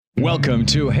Welcome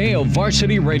to Hail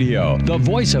Varsity Radio, the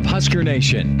voice of Husker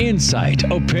Nation. Insight,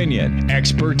 opinion,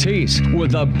 expertise,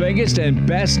 with the biggest and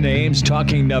best names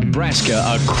talking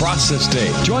Nebraska across the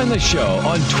state. Join the show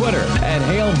on Twitter at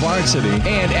Hail Varsity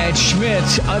and at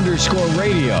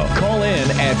Schmitz_radio. Call in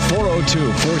at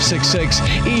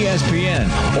 402-466-ESPN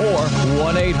or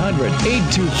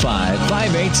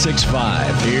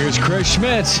 1-800-825-5865. Here's Chris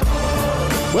Schmitz.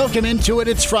 Welcome into it.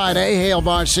 It's Friday. Hail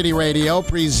Varsity Radio,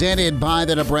 presented by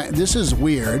the Nebraska. This is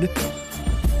weird.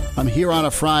 I'm here on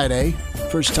a Friday.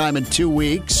 First time in 2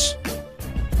 weeks.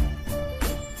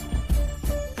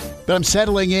 But I'm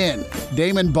settling in.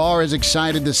 Damon Barr is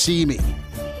excited to see me.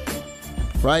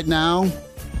 Right now,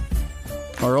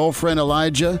 our old friend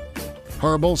Elijah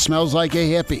Herbal smells like a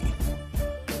hippie.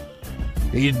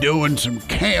 He's doing some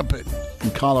camping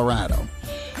in Colorado.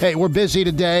 Hey, we're busy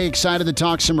today. Excited to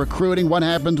talk some recruiting. What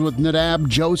happens with Nadab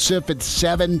Joseph at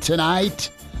 7 tonight?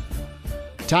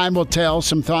 Time will tell.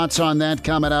 Some thoughts on that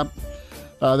coming up.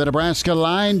 The Nebraska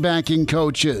linebacking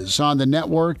coaches on the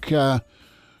network. And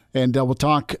we'll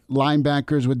talk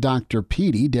linebackers with Dr.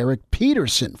 Petey, Derek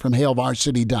Peterson from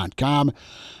HailVarsity.com.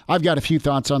 I've got a few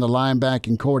thoughts on the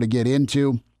linebacking core to get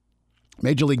into.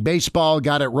 Major League Baseball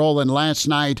got it rolling last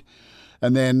night.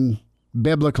 And then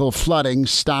biblical flooding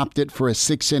stopped it for a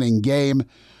 6-inning game.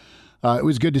 It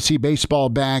was good to see baseball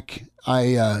back.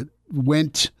 I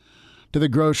went to the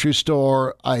grocery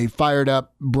store. I fired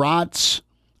up brats.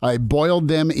 I boiled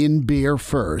them in beer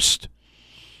first,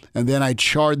 and then I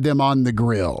charred them on the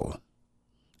grill.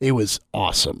 It was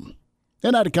awesome.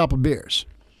 And I had a couple beers.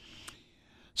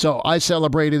 So I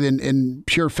celebrated in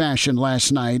pure fashion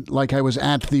last night like I was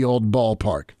at the old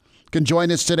ballpark. You can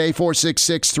join us today,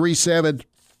 466-3776,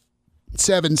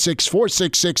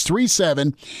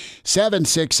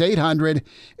 466-3776,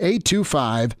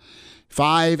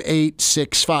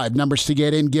 800-825-5865. Numbers to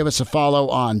get in. Give us a follow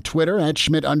on Twitter at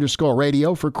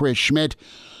Schmidt_radio for Chris Schmidt.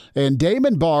 And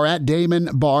Damon Barr at Damon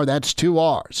Barr, that's 2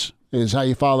 R's, is how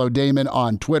you follow Damon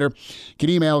on Twitter. You can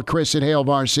email Chris at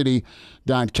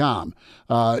HailVarsity.com.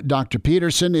 Dr.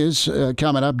 Peterson is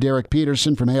coming up. Derek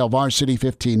Peterson from Hail Varsity,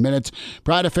 15 minutes.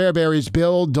 Pride of Fairbury's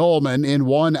Bill Doleman in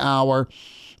 1 hour.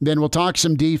 Then we'll talk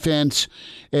some defense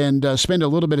and spend a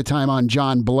little bit of time on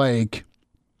John Blake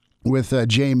with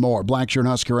Jay Moore, Blackshirt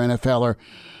Husker NFLer.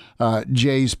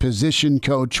 Jay's position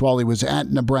coach while he was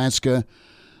at Nebraska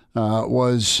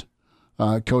was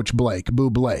Coach Blake,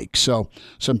 Boo Blake. So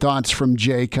some thoughts from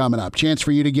Jay coming up. Chance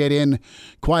for you to get in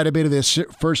quite a bit of this.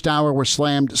 First hour, we're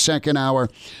slammed. Second hour,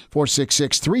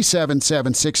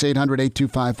 466-3776,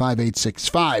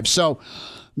 800-825-5865. So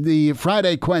the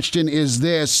Friday question is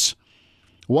this.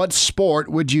 What sport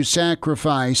would you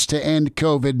sacrifice to end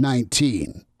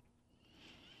COVID-19?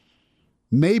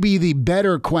 Maybe the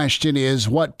better question is,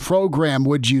 what program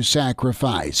would you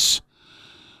sacrifice?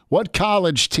 What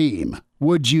college team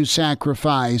would you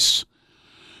sacrifice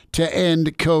to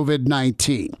end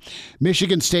COVID-19?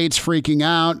 Michigan State's freaking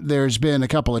out. There's been a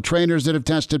couple of trainers that have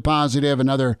tested positive.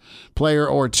 Another player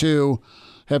or two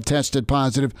have tested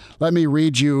positive. Let me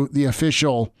read you the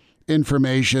official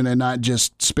information and not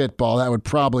just spitball. That would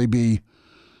probably be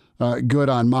good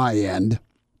on my end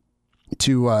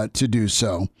to do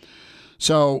so.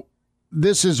 So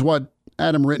this is what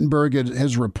Adam Rittenberg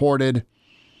has reported.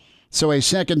 So a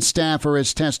second staffer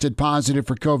has tested positive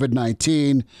for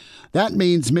COVID-19. That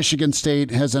means Michigan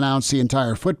State has announced the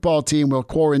entire football team will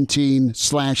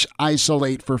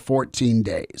quarantine/isolate for 14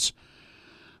 days.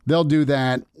 They'll do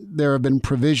that. There have been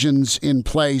provisions in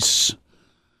place.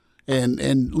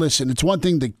 And listen, it's one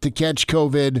thing to catch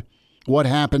COVID. What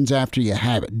happens after you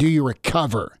have it? Do you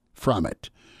recover from it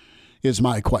is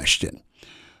my question.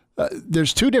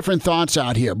 There's two different thoughts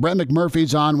out here. Brett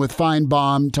McMurphy's on with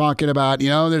Feinbaum talking about,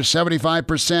 there's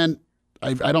 75%.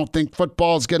 I don't think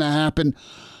football is going to happen.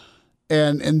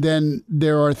 And then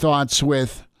there are thoughts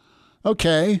with,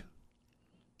 okay,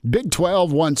 Big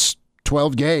 12 wants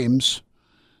 12 games.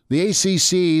 The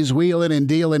ACC's wheeling and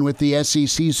dealing with the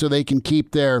SEC so they can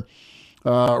keep their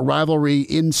rivalry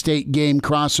in-state game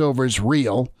crossovers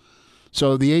real.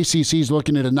 So the ACC's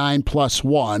looking at a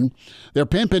 9+1. They're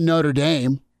pimping Notre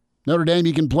Dame. Notre Dame,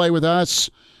 you can play with us.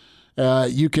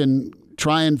 You can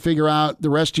try and figure out the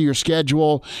rest of your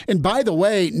schedule. And by the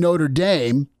way, Notre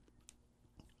Dame,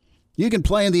 you can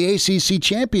play in the ACC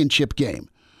championship game.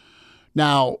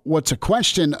 Now, what's a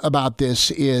question about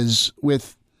this is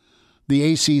with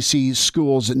the ACC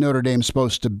schools that Notre Dame's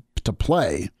supposed to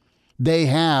play, they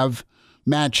have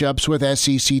matchups with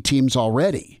SEC teams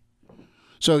already.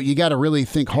 So you got to really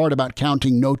think hard about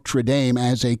counting Notre Dame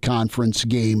as a conference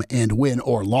game and win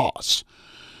or loss.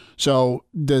 So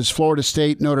does Florida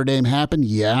State, Notre Dame happen?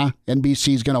 Yeah.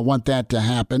 NBC's going to want that to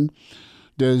happen.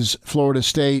 Does Florida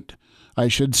State, I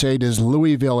should say, does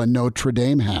Louisville and Notre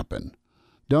Dame happen?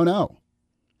 Don't know.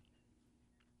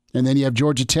 And then you have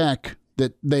Georgia Tech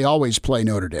that they always play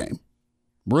Notre Dame.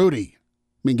 Rudy,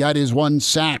 got his one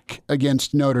sack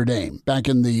against Notre Dame back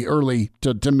in the early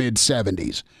to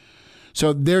mid-'70s.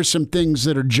 So there's some things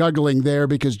that are juggling there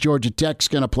because Georgia Tech's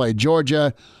going to play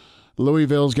Georgia.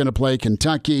 Louisville's going to play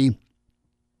Kentucky.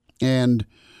 And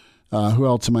who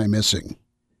else am I missing?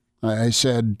 I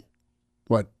said,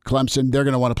 Clemson? They're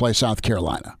going to want to play South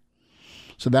Carolina.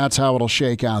 So that's how it'll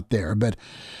shake out there. But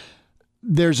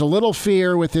there's a little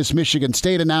fear with this Michigan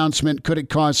State announcement. Could it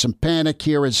cause some panic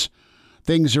here as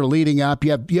things are leading up?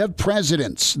 You have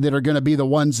presidents that are going to be the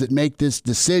ones that make this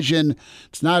decision.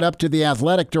 It's not up to the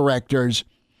athletic directors.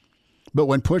 But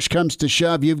when push comes to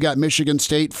shove, you've got Michigan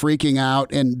State freaking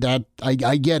out, and that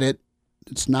I get it.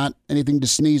 It's not anything to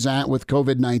sneeze at with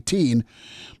COVID-19.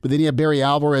 But then you have Barry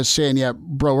Alvarez saying, yeah,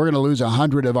 bro, we're going to lose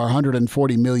 $100 of our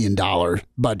 $140 million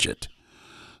budget.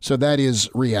 So that is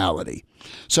reality.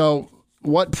 So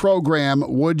what program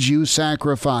would you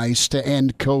sacrifice to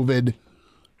end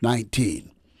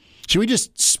COVID-19? Should we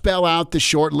just spell out the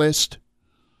short list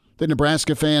that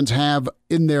Nebraska fans have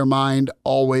in their mind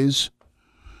always?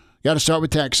 You got to start with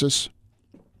Texas.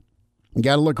 You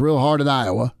got to look real hard at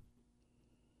Iowa.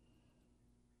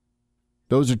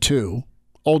 Those are two.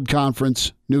 Old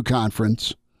conference, new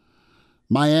conference.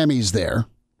 Miami's there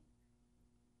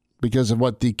because of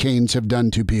what the Canes have done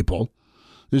to people.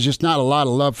 There's just not a lot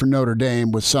of love for Notre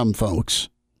Dame with some folks.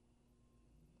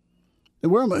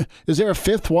 And where am I? Is there a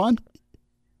fifth one?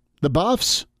 The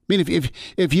Buffs? I mean,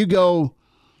 if you go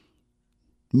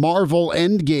Marvel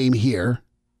Endgame here,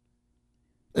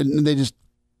 and they just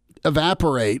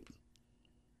evaporate,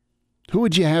 who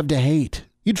would you have to hate?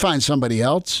 You'd find somebody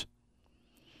else.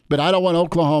 But I don't want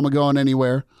Oklahoma going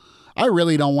anywhere. I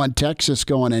really don't want Texas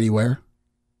going anywhere.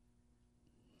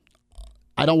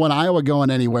 I don't want Iowa going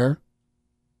anywhere.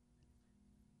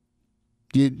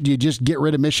 Do you just get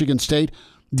rid of Michigan State?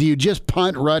 Do you just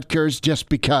punt Rutgers just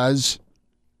because?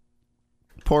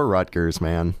 Poor Rutgers,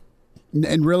 man.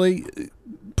 And really,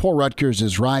 poor Rutgers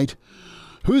is right.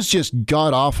 Who's just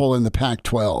god-awful in the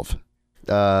Pac-12?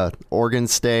 Oregon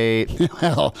State.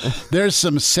 Well, there's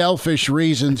some selfish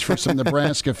reasons for some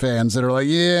Nebraska fans that are like,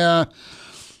 yeah,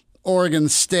 Oregon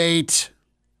State,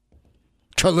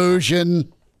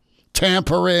 collusion,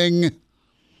 tampering,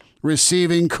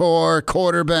 receiving core,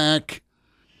 quarterback.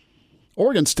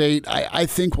 Oregon State, I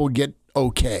think will get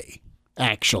okay,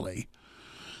 actually.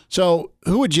 So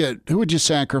who would you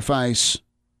sacrifice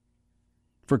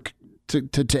for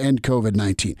to end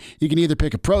COVID-19? You can either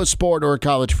pick a pro sport or a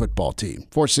college football team.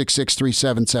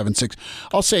 466-3776.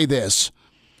 I'll say this.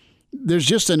 There's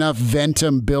just enough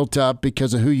ventum built up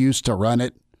because of who used to run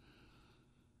it.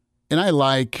 And I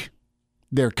like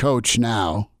their coach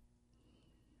now.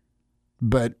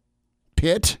 But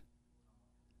Pitt?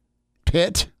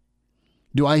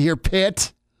 Do I hear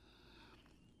Pitt?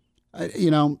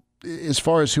 As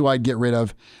far as who I'd get rid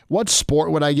of, what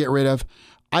sport would I get rid of?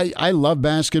 I love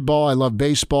basketball. I love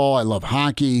baseball. I love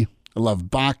hockey. I love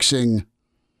boxing.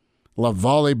 I love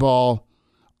volleyball.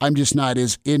 I'm just not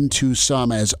as into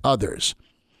some as others.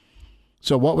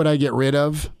 So what would I get rid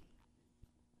of?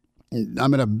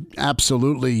 I'm going to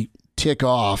absolutely tick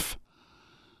off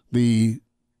the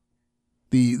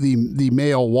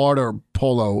male water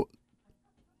polo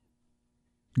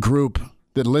group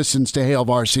that listens to Hail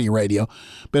Varsity Radio.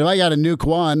 But if I got to nuke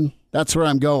one, that's where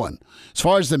I'm going. As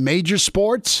far as the major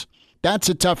sports, that's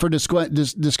a tougher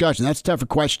discussion. That's a tougher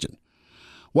question.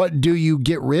 What do you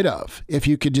get rid of if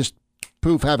you could just,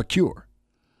 poof, have a cure?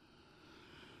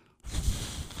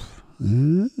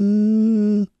 I'm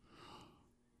going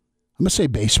to say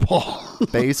baseball.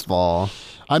 Baseball.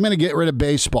 I'm going to get rid of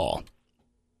baseball.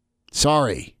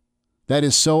 Sorry. That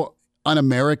is so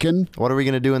un-American. What are we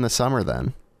going to do in the summer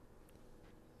then?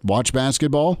 Watch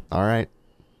basketball. All right.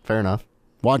 Fair enough.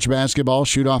 Watch basketball,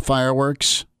 shoot off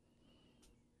fireworks.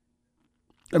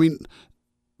 I mean,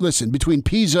 listen, between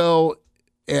Pizzo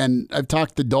and I've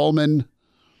talked to Doleman,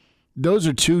 those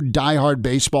are two diehard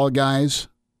baseball guys.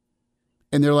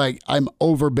 And they're like, I'm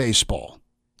over baseball.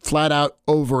 Flat out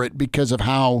over it because of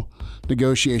how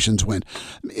negotiations went.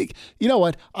 You know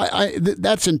what?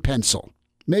 That's in pencil.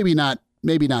 Maybe not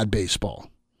baseball.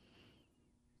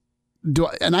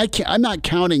 I'm not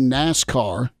counting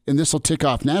NASCAR, and this will tick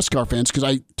off NASCAR fans because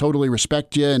I totally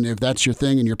respect you, and if that's your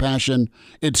thing and your passion,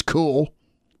 it's cool.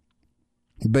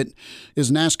 But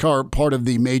is NASCAR part of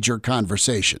the major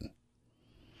conversation?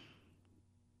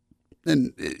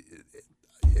 And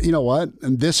you know what?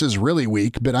 And this is really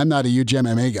weak, but I'm not a huge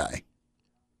MMA guy.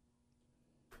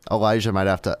 Elijah might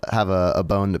have to have a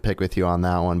bone to pick with you on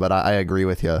that one, but I agree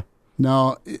with you.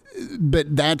 No,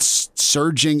 but that's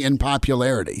surging in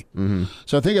popularity. Mm-hmm.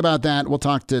 So think about that. We'll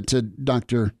talk to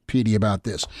Dr. Petey about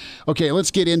this. Okay,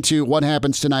 let's get into what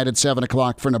happens tonight at 7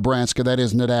 o'clock for Nebraska. That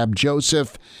is Nadab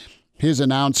Joseph, his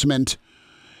announcement.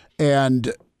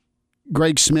 And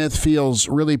Greg Smith feels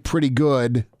really pretty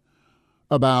good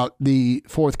about the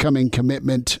forthcoming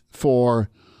commitment for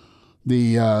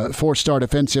the four-star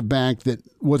defensive back that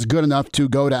was good enough to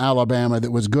go to Alabama,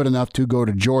 that was good enough to go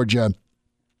to Georgia.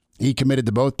 He committed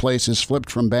to both places,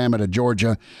 flipped from Bama to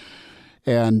Georgia,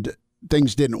 and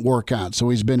things didn't work out. So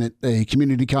he's been at a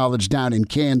community college down in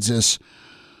Kansas.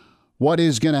 What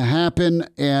is going to happen?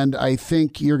 And I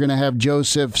think you're going to have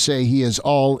Joseph say he is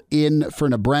all in for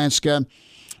Nebraska.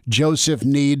 Joseph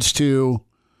needs to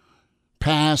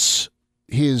pass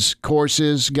his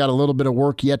courses, got a little bit of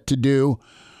work yet to do,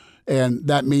 and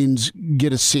that means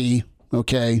get a C,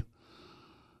 okay?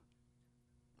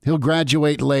 He'll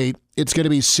graduate late. It's going to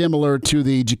be similar to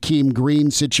the Jakeem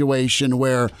Green situation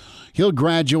where he'll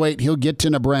graduate, he'll get to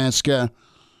Nebraska,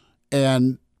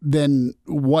 and then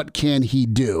what can he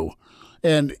do?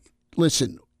 And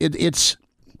listen, it's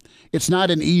not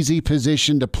an easy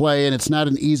position to play, and it's not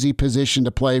an easy position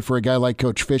to play for a guy like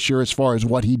Coach Fisher as far as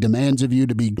what he demands of you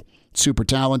to be super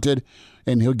talented,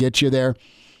 and he'll get you there.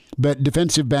 But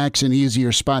defensive back's an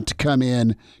easier spot to come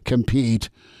in, compete,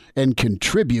 and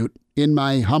contribute, in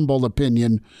my humble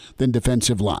opinion, than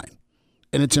defensive line.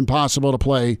 And it's impossible to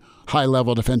play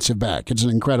high-level defensive back. It's an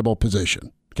incredible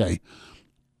position, okay?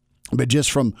 But just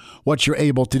from what you're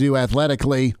able to do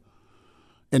athletically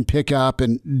and pick up,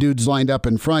 and dudes lined up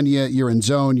in front of you, you're in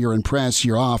zone, you're in press,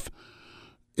 you're off.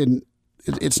 And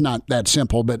it's not that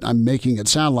simple, but I'm making it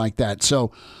sound like that.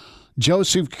 So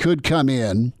Joseph could come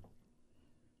in,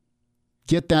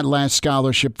 get that last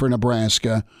scholarship for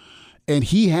Nebraska, and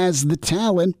he has the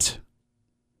talent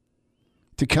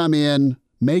to come in,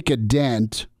 make a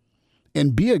dent,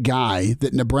 and be a guy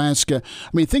that Nebraska, I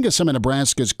mean, think of some of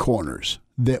Nebraska's corners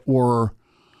that were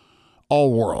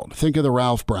all world. Think of the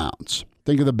Ralph Browns.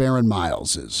 Think of the Baron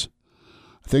Mileses.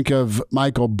 Think of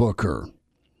Michael Booker.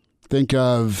 Think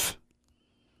of,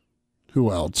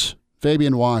 who else?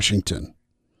 Fabian Washington.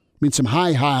 I mean, some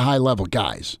high level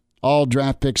guys. All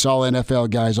draft picks, all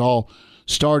NFL guys, all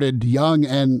started young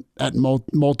and at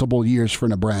multiple years for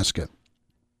Nebraska.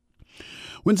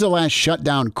 When's the last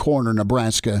shutdown corner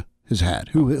Nebraska has had?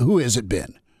 Who has it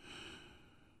been?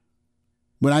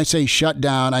 When I say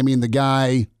shutdown, I mean the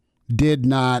guy did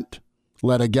not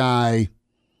let a guy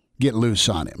get loose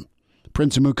on him.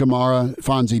 Prince Amukamara,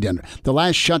 Fonzie Denver. The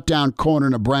last shutdown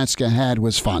corner Nebraska had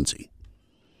was Fonzie.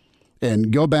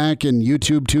 And go back and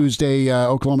YouTube Tuesday,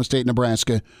 Oklahoma State,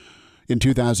 Nebraska in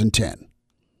 2010.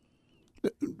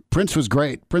 Prince was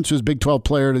great. Prince was Big 12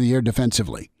 Player of the Year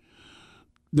defensively.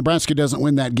 Nebraska doesn't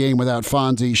win that game without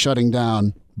Fonzie shutting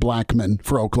down Blackman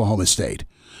for Oklahoma State.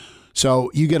 So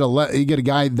you get a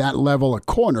guy that level, a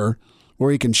corner,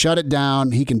 where he can shut it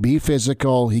down, he can be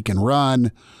physical, he can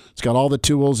run, he's got all the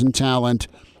tools and talent,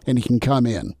 and he can come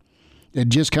in. It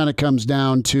just kind of comes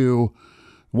down to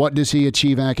what does he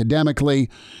achieve academically,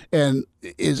 and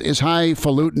is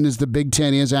highfalutin as the Big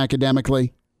Ten is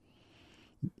academically.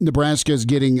 Nebraska is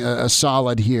getting a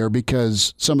solid here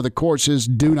because some of the courses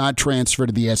do not transfer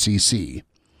to the SEC.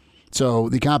 So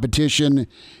the competition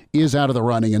is out of the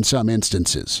running in some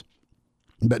instances.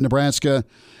 But Nebraska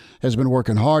has been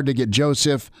working hard to get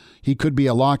Joseph. He could be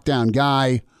a lockdown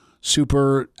guy,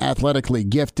 super athletically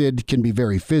gifted, can be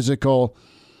very physical.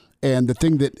 And the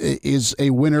thing that is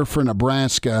a winner for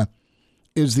Nebraska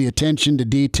is the attention to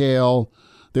detail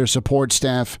their support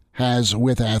staff has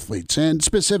with athletes, and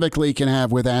specifically can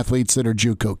have with athletes that are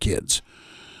JUCO kids,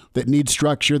 that need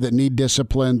structure, that need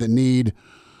discipline, that need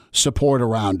support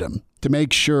around them to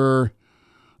make sure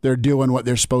they're doing what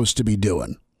they're supposed to be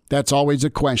doing. That's always a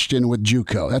question with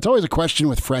JUCO. That's always a question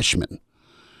with freshmen.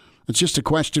 It's just a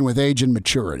question with age and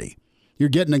maturity. You're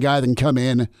getting a guy that can come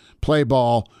in, play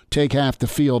ball, take half the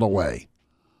field away,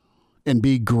 and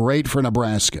be great for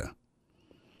Nebraska.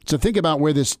 So think about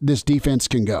where this defense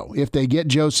can go. If they get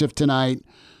Joseph tonight,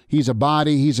 he's a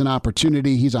body, he's an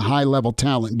opportunity, he's a high-level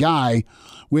talent guy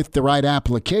with the right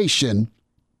application,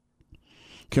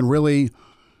 can really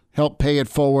help pay it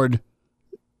forward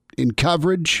in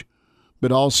coverage,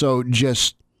 but also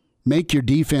just make your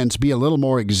defense be a little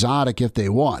more exotic if they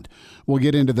want. We'll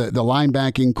get into the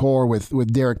linebacking core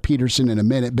with Derek Peterson in a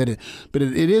minute, but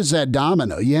it is that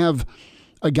domino. You have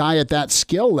a guy at that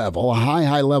skill level, a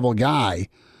high level guy,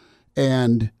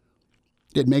 and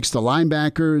it makes the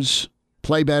linebackers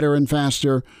play better and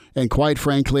faster, and quite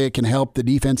frankly, it can help the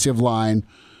defensive line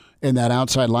in that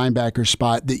outside linebacker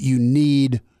spot that you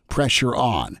need pressure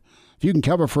on. If you can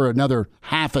cover for another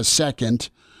half a second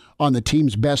on the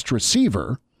team's best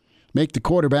receiver, make the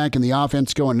quarterback and the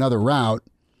offense go another route,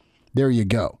 there you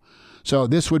go. So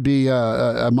this would be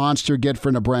a monster get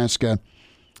for Nebraska.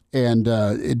 And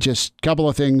it just a couple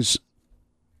of things.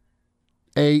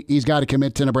 A, he's got to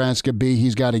commit to Nebraska. B,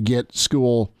 he's got to get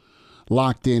school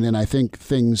locked in. And I think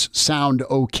things sound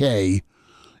okay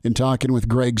in talking with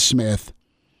Greg Smith.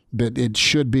 But it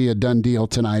should be a done deal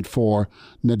tonight for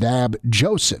Nadab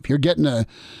Joseph. You're getting an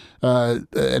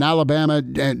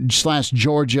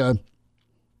Alabama/Georgia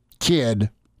kid,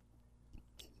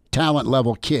 talent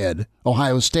level kid,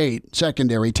 Ohio State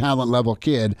secondary talent level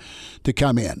kid to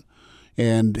come in.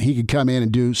 And he could come in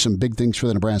and do some big things for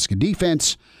the Nebraska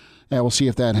defense. And we'll see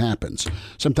if that happens.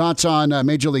 Some thoughts on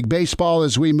Major League Baseball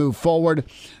as we move forward.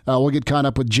 We'll get caught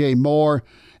up with Jay Moore.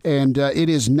 And it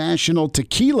is National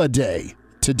Tequila Day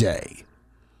today.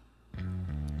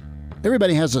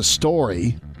 Everybody has a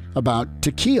story about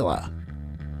tequila.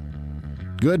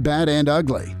 Good, bad, and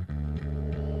ugly.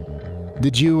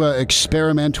 Did you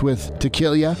experiment with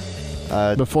tequila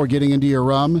before getting into your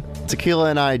rum? Tequila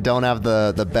and I don't have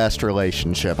the best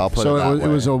relationship. I'll put it that way. So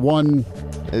it was a one...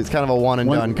 It's kind of a one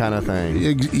and done kind of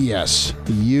thing. Yes.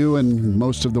 You and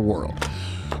most of the world.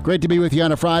 Great to be with you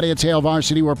on a Friday. It's Hail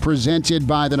Varsity. We're presented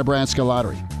by the Nebraska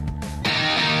Lottery.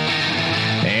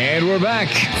 And we're back.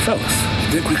 Fellas,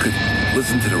 think we could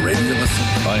listen to the radio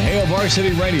on Hail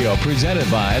Varsity Radio,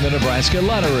 presented by the Nebraska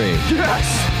Lottery.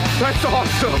 Yes! That's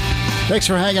awesome! Thanks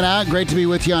for hanging out. Great to be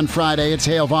with you on Friday. It's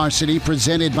Hail Varsity,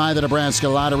 presented by the Nebraska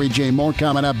Lottery. Jay Moore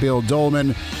coming up, Bill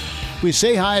Doleman. We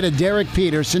say hi to Derek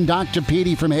Peterson, Dr.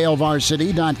 Petey from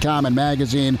HailVarsity.com and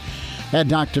magazine, at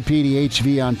Dr. Petey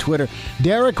HV on Twitter.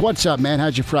 Derek, what's up, man?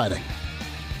 How's your Friday?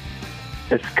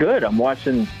 It's good. I'm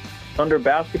watching Thunder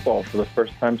basketball for the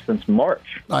first time since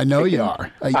March. I know you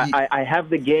are. I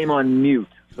have the game on mute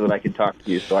so that I can talk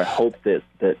to you, so I hope that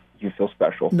you feel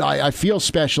special. No, I feel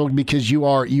special because you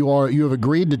have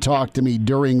agreed to talk to me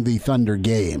during the Thunder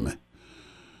game.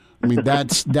 I mean,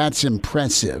 that's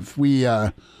impressive.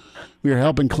 We are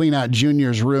helping clean out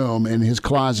Junior's room, and his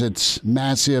closet's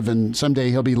massive, and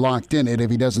someday he'll be locked in it if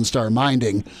he doesn't start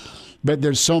minding. But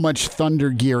there's so much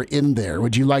Thunder gear in there.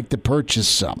 Would you like to purchase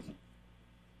some?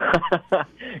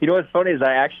 You know what's funny is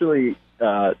I actually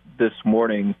this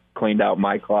morning cleaned out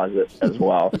my closet as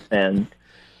well, and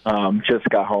just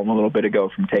got home a little bit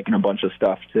ago from taking a bunch of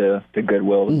stuff to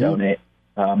Goodwill to donate.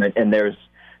 And there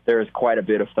is quite a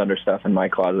bit of Thunder stuff in my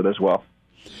closet as well.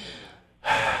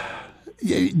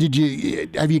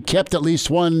 Have you kept at least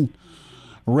one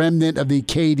remnant of the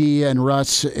KD and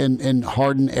Russ and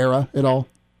Harden era at all?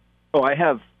 Oh, I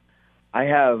have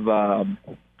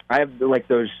like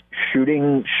those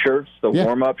shooting shirts, the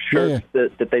warm-up shirts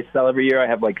that they sell every year. I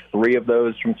have like 3 of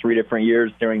those from 3 different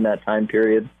years during that time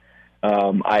period.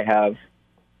 I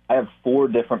have 4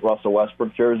 different Russell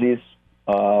Westbrook jerseys,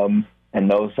 and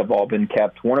those have all been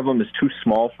kept. One of them is too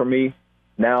small for me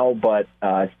now, but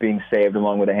it's being saved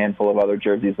along with a handful of other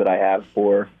jerseys that I have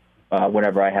for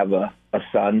whenever I have a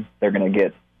son. They're going to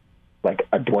get like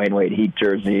a Dwayne Wade Heat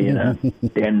jersey and a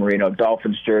Dan Marino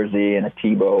Dolphins jersey and a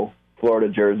Tebow Florida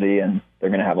jersey, and they're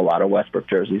going to have a lot of Westbrook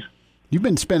jerseys. You've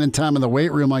been spending time in the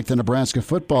weight room like the Nebraska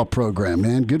football program,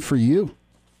 man. Good for you.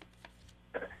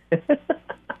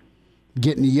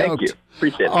 Getting yoked. Thank you.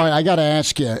 Appreciate it. All right, I got to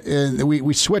ask you.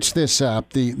 We switched this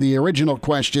up. The original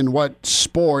question: what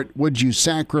sport would you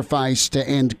sacrifice to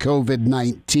end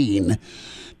COVID-19?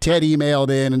 Ted emailed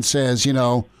in and says,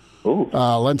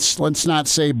 let's not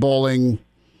say bowling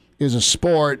is a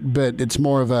sport, but it's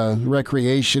more of a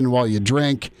recreation while you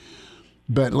drink.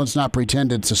 But let's not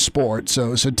pretend it's a sport.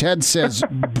 So Ted says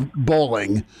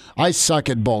bowling. I suck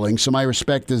at bowling, so my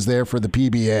respect is there for the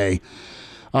PBA.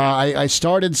 I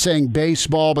started saying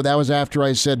baseball, but that was after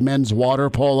I said men's water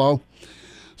polo.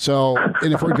 So,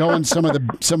 and if we're going some of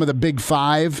the big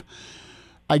 5,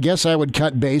 I guess I would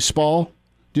cut baseball,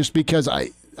 just because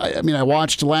I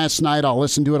watched last night. I'll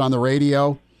listen to it on the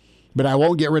radio, but I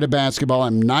won't get rid of basketball.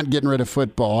 I'm not getting rid of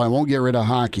football. I won't get rid of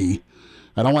hockey.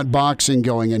 I don't want boxing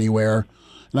going anywhere.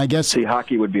 And I guess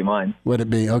hockey would be mine. Would it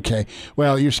be? Okay.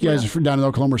 Well, you guys down in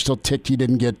Oklahoma are still ticked you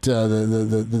didn't get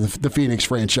the Phoenix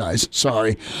franchise.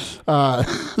 Sorry.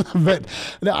 But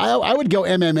I would go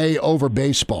MMA over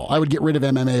baseball. I would get rid of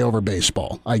MMA over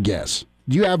baseball, I guess.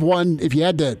 Do you have one? If you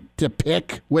had to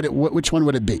pick, which one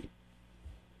would it be?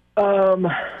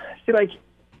 See, like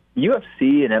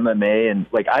UFC and MMA, and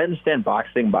like I understand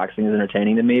boxing. Boxing is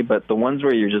entertaining to me, but the ones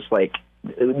where you're just like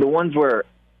the ones where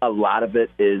a lot of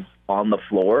it is on the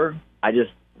floor. I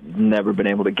just never been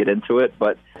able to get into it,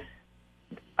 but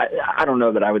I don't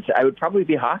know that I would say. I would probably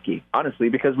be hockey, honestly,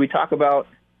 because we talk about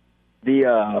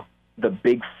the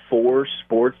big four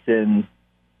sports in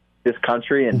this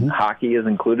country, and hockey is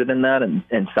included in that,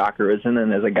 and soccer isn't.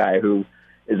 And as a guy who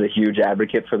is a huge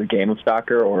advocate for the game of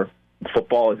soccer, or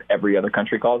football as every other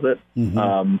country calls it,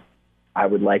 I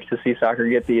would like to see soccer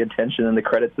get the attention and the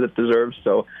credit that it deserves.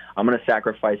 So I'm going to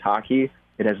sacrifice hockey.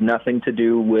 It has nothing to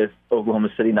do with Oklahoma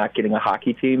City not getting a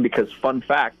hockey team, because, fun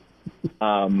fact,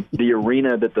 the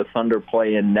arena that the Thunder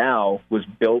play in now was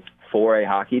built for a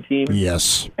hockey team.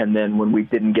 Yes. And then when we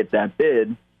didn't get that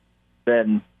bid,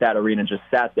 then that arena just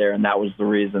sat there, and that was the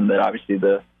reason that obviously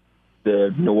the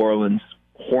New Orleans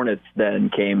Hornets then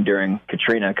came during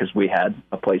Katrina, because we had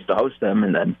a place to host them,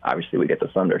 and then obviously we get the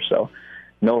Thunder. So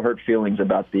no hurt feelings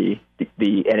about the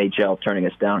NHL turning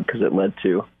us down, because it led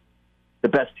to the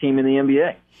best team in the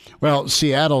NBA. Well,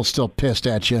 Seattle's still pissed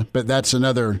at you, but that's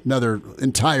another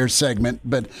entire segment.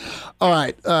 But all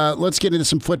right, let's get into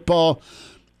some football.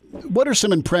 What are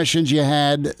some impressions you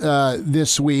had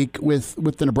this week with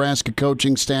the Nebraska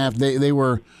coaching staff? They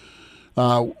were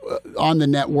on the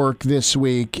network this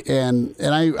week, and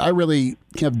I really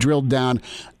have drilled down.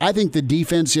 I think the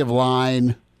defensive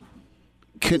line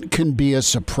can be a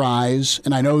surprise,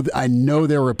 and I know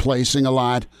they're replacing a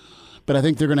lot, but I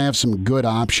think they're going to have some good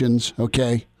options.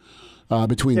 Okay.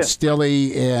 Between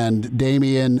Stilley and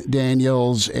Damian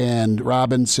Daniels and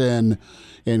Robinson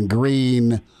and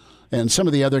Green and some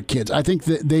of the other kids. I think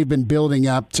that they've been building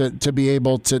up to be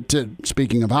able to,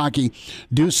 speaking of hockey,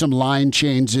 do some line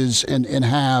changes and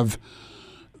have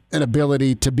an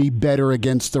ability to be better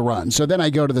against the run. So then I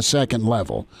go to the second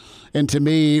level. And to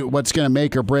me, what's going to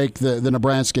make or break the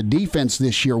Nebraska defense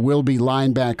this year will be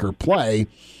linebacker play,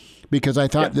 because I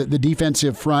thought that the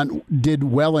defensive front did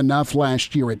well enough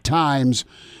last year at times.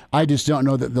 I just don't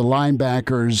know that the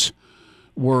linebackers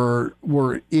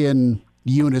were in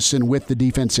unison with the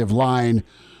defensive line,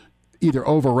 either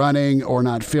overrunning or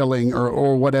not filling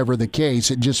or whatever the case.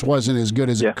 It just wasn't as good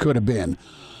as it could have been.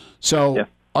 So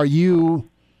are you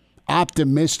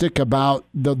optimistic about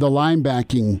the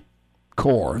linebacking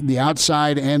core, the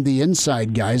outside and the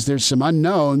inside guys? There's some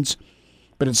unknowns,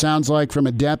 but it sounds like from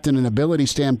a depth and an ability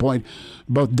standpoint,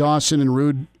 both Dawson and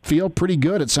Rude feel pretty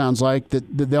good. It sounds like that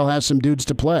they'll have some dudes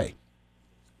to play.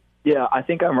 Yeah, I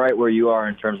think I'm right where you are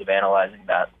in terms of analyzing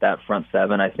that front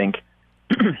seven. I think,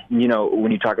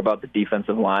 when you talk about the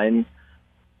defensive line,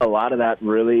 a lot of that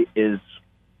really is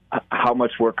how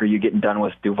much work are you getting done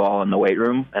with Duval in the weight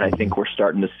room? And I think we're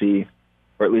starting to see,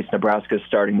 or at least Nebraska's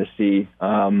starting to see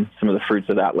some of the fruits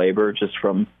of that labor just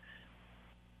from,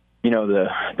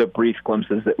 the brief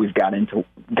glimpses that we've gotten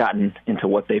into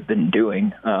what they've been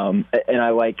doing. And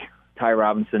I like Ty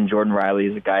Robinson. Jordan Riley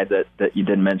is a guy that you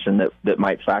didn't mention that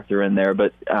might factor in there,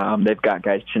 but they've got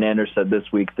guys. Chenander said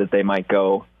this week that they might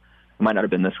go, it might not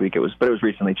have been this week, but it was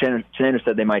recently. Chenander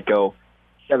said they might go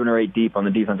 7 or 8 deep on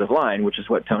the defensive line, which is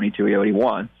what Tony Tuioti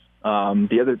wants.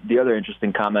 The other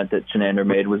interesting comment that Chenander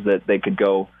made was that they could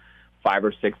go 5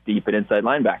 or 6 deep at inside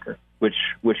linebacker, which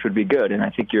would be good. And I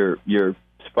think you're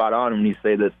spot on when you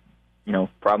say that,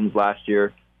 problems last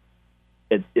year,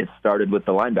 it started with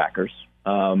the linebackers,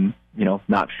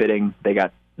 not fitting. They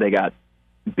got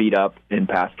beat up in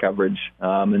pass coverage.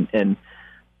 And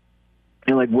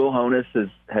like Will Honus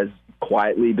has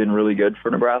quietly been really good for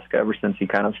Nebraska ever since he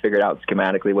kind of figured out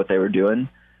schematically what they were doing.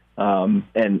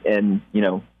 Barrett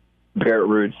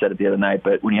Rude said it the other night,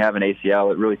 but when you have an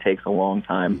ACL, it really takes a long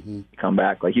time to come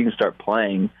back. Like, you can start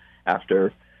playing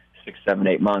after 6, 7,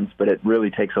 8 months, but it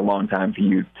really takes a long time for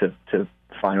you to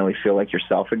finally feel like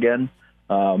yourself again.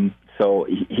 So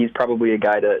he's probably a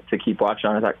guy to keep watch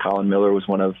on. I thought Colin Miller was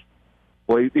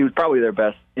he was probably their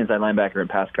best inside linebacker in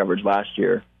pass coverage last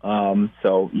year.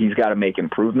 So he's got to make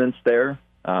improvements there.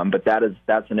 But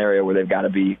that's an area where they've got to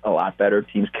be a lot better.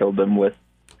 Teams killed them with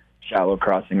shallow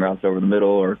crossing routes over the middle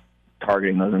or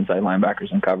targeting those inside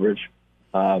linebackers in coverage.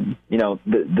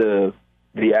 The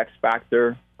X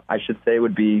factor, I should say,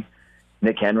 would be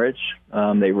Nick Henrich.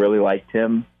 They really liked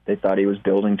him. They thought he was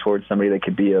building towards somebody that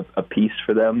could be a piece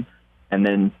for them. And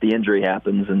then the injury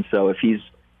happens. And so if he's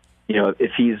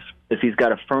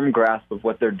got a firm grasp of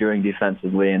what they're doing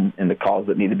defensively and the calls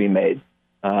that need to be made,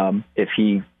 if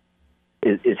he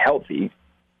is healthy,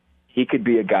 he could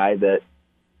be a guy that,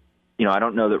 I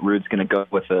don't know that Rude's going to go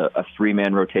with a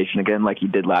 3-man rotation again like he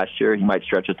did last year. He might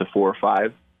stretch it to 4 or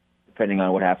 5, depending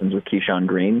on what happens with Keyshawn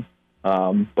Green.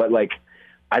 But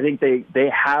I think they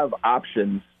have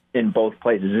options in both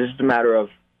places. It's just a matter of,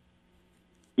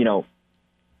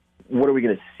 what are we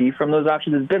going to see from those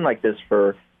options? It's been like this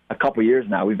for, a couple years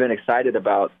now. We've been excited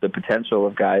about the potential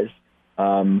of guys.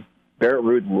 Barrett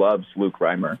Ruud loves Luke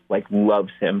Reimer,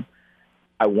 loves him.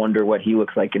 I wonder what he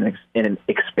looks like in an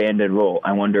expanded role.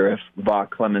 I wonder if Vaughn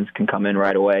Clemens can come in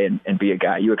right away and be a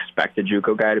guy. You expect a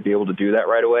JUCO guy to be able to do that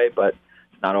right away, but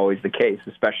it's not always the case,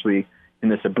 especially in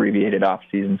this abbreviated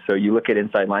offseason. So you look at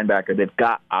inside linebacker, they've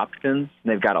got options,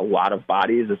 and they've got a lot of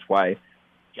bodies. That's why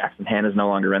Jackson Hanna's no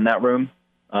longer in that room.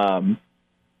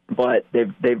 But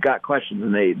they've got questions,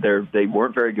 and they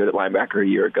weren't very good at linebacker a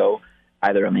year ago,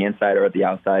 either on the inside or at the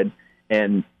outside.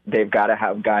 And they've got to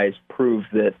have guys prove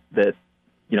that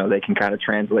they can kind of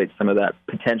translate some of that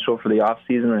potential for the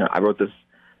offseason. And I wrote this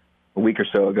a week or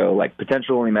so ago,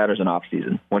 potential only matters in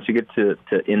offseason. Once you get to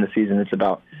in the season, it's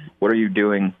about what are you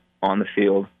doing on the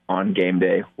field on game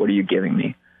day? What are you giving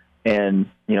me? And,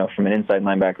 from an inside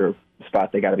linebacker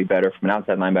spot, they got to be better. From an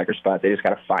outside linebacker spot, they just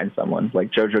got to find someone.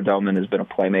 Jojo Doleman has been a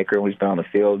playmaker when he's been on the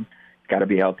field. He's got to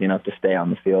be healthy enough to stay on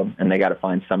the field, and they got to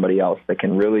find somebody else that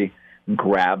can really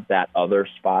grab that other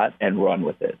spot and run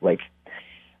with it.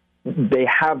 They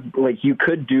have, you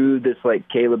could do this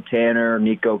Caleb Tanner,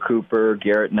 Nico Cooper,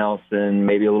 Garrett Nelson,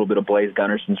 maybe a little bit of Blaze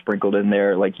Gunnerson sprinkled in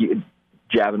there,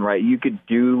 Javin Wright. You could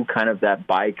do kind of that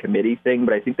by committee thing,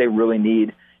 but I think they really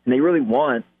need, and they really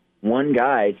want one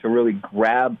guy to really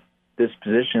grab this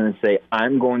position and say,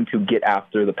 I'm going to get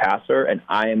after the passer and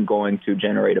I am going to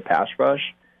generate a pass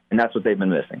rush. And that's what they've been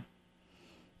missing.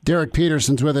 Derek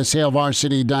Peterson's with us,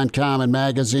 HailVarsity.com and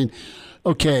magazine.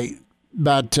 Okay,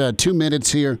 about 2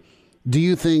 minutes here. Do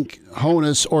you think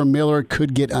Honus or Miller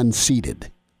could get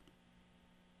unseated?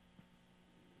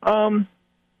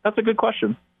 That's a good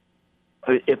question.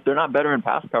 If they're not better in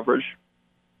pass coverage,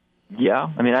 yeah.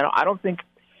 I mean, I don't think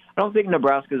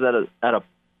Nebraska's at a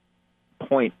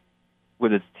point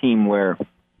with its team where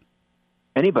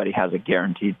anybody has a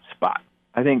guaranteed spot.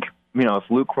 I think, if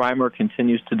Luke Reimer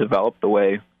continues to develop the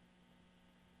way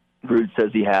Ruud says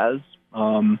he has,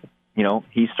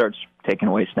 he starts taking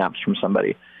away snaps from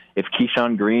somebody. If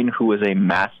Keyshawn Green, who was a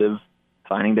massive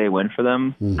signing day win for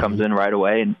them, comes in right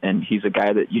away and he's a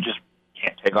guy that you just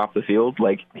can't take off the field,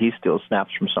 he steals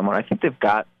snaps from someone. I think they've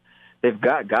got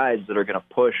guys that are going to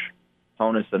push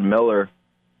Honus and Miller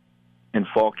in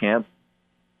fall camp,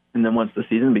 and then once the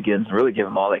season begins, really give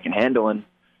them all they can handle. And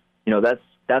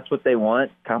that's what they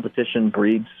want. Competition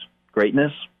breeds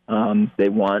greatness. They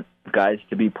want guys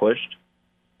to be pushed,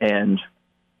 and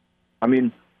I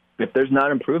mean, if there's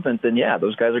not improvement, then yeah,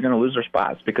 those guys are going to lose their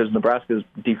spots because Nebraska's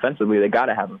defensively, they got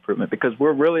to have improvement because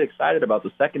we're really excited about the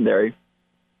secondary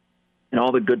and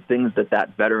all the good things that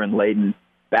veteran-laden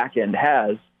back end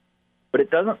has. But it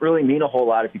doesn't really mean a whole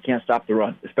lot if you can't stop the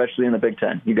run, especially in the Big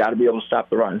Ten. You got to be able to stop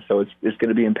the run. So it's going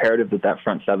to be imperative that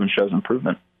front seven shows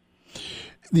improvement.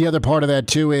 The other part of that,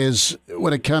 too, is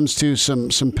when it comes to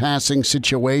some passing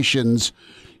situations,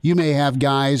 you may have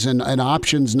guys and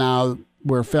options now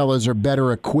where fellas are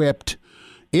better equipped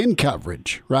in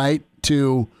coverage, right?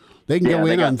 They can go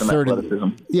in on third.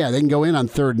 They can go in on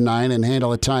 3rd and 9 and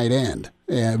handle a tight end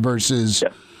versus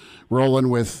rolling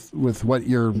with what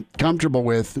you're comfortable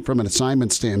with from an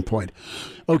assignment standpoint.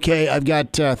 Okay, I've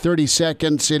got 30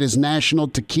 seconds. It is National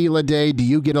Tequila Day. Do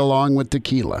you get along with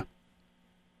tequila?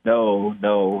 No,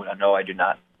 I do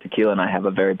not. Tequila and I have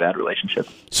a very bad relationship.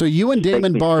 So you and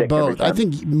Damon Barr both. I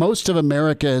think most of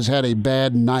America has had a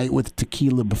bad night with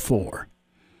tequila before.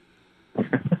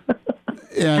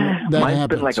 And that Mine's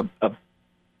happens. been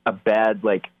a bad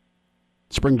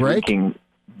spring break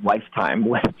lifetime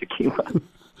with tequila.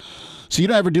 So you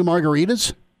don't ever do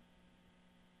margaritas?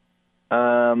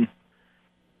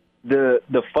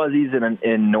 The Fuzzies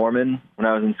in Norman, when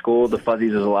I was in school, the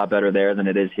Fuzzies is a lot better there than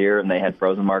it is here, and they had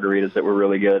frozen margaritas that were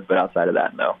really good, but outside of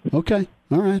that, no. Okay,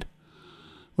 all right.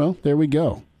 Well, there we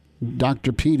go.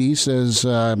 Dr. Petey says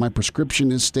my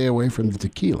prescription is stay away from the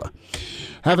tequila.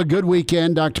 Have a good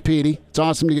weekend, Dr. Petey. It's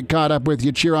awesome to get caught up with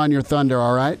you. Cheer on your Thunder,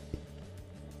 all right?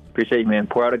 Appreciate you, man.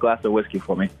 Pour out a glass of whiskey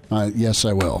for me. Yes,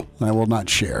 I will. I will not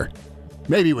share.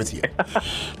 Maybe with you.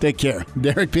 Take care.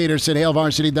 Derek Peterson,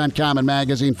 HailVarsity.com and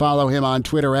magazine. Follow him on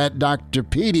Twitter at Dr.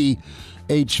 Petey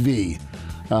HV.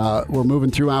 We're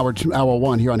moving through hour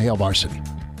 1 here on Hail Varsity.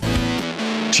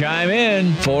 Chime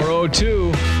in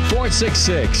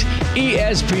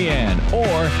 402-466-ESPN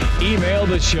or email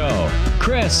the show,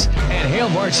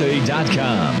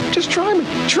 Chris@HailVarsity.com. Just try me.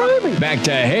 Back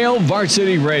to Hail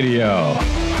Varsity Radio.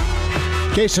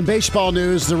 Okay, some baseball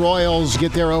news. The Royals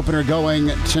get their opener going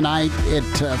tonight at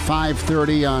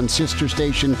 5:30 on sister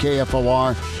station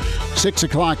KFOR. 6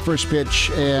 o'clock first pitch.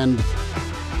 And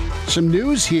some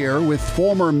news here with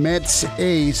former Mets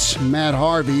ace Matt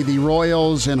Harvey. The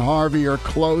Royals and Harvey are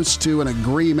close to an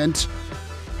agreement.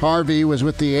 Harvey was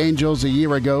with the Angels a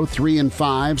year ago, 3-5,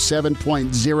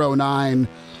 7.09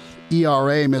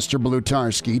 ERA, Mr.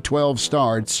 Blutarski, 12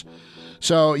 starts.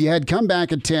 So you had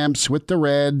comeback attempts with the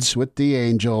Reds, with the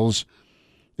Angels,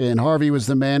 and Harvey was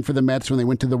the man for the Mets when they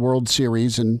went to the World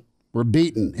Series and were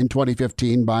beaten in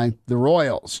 2015 by the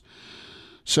Royals.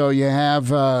 So you have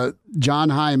John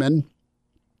Hyman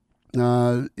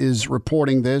is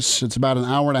reporting this. It's about an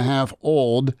hour and a half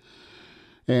old.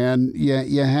 And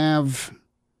you have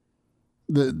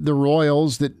the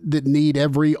Royals that need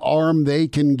every arm they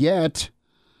can get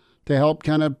to help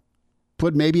kind of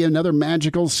put maybe another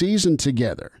magical season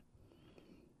together.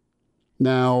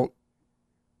 Now,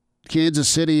 Kansas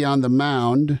City on the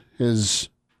mound has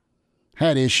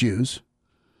had issues,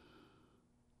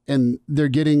 and they're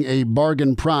getting a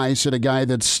bargain price at a guy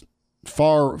that's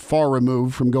far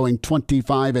removed from going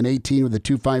 25-18 with a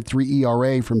 2.53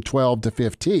 ERA from 12 to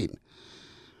 15.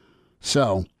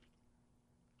 So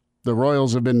the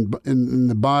Royals have been in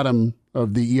the bottom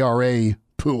of the ERA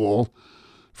pool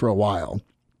for a while.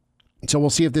 So we'll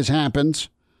see if this happens.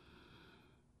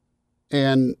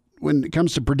 And when it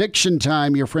comes to prediction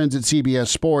time, your friends at CBS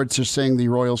Sports are saying the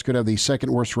Royals could have the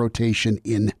second worst rotation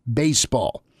in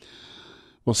baseball.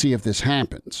 We'll see if this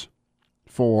happens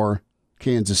for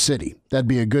Kansas City. That'd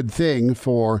be a good thing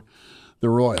for the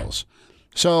Royals.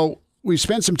 So we've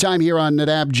spent some time here on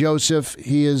Nadab Joseph.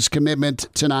 His commitment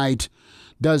tonight.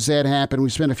 Does that happen? We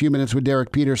spent a few minutes with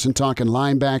Derek Peterson talking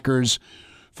linebackers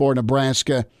for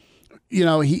Nebraska. You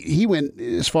know, he went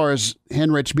as far as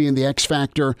Henrich being the X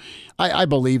factor. I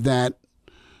believe that.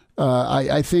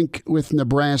 I think with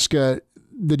Nebraska,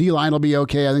 the D-line will be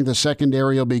okay. I think the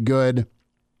secondary will be good.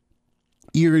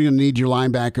 You're going to need your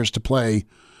linebackers to play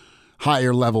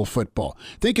higher level football.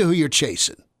 Think of who you're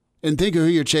chasing, and think of who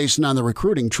you're chasing on the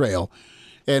recruiting trail.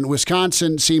 And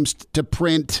Wisconsin seems to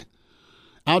print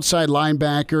outside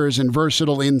linebackers and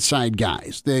versatile inside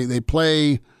guys. They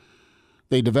play,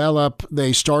 they develop,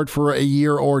 they start for a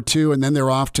year or two, and then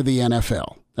they're off to the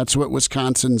NFL. That's what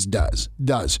Wisconsin's does.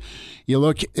 You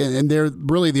look, and they're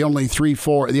really the only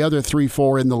 3-4, the other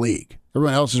 3-4 in the league.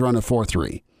 Everyone else is running a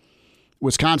 4-3.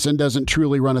 Wisconsin doesn't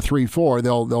truly run a 3-4.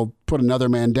 They'll put another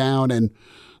man down, and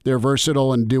they're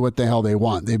versatile and do what the hell they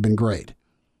want. They've been great.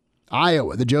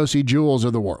 Iowa, the Josie Jewels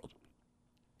of the world.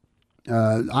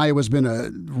 Iowa's been a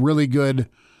really good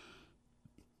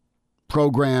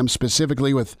program,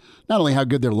 specifically with not only how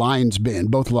good their line's been,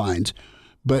 both lines,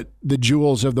 but the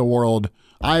jewels of the world.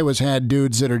 Iowa's had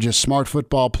dudes that are just smart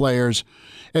football players.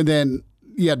 And then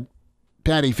you had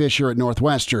Patty Fisher at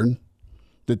Northwestern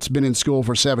that's been in school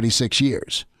for 76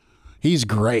 years. He's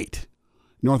great.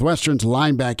 Northwestern's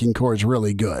linebacking core is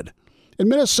really good. And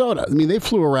Minnesota, I mean, they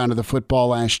flew around to the football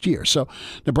last year. So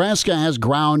Nebraska has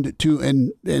ground to,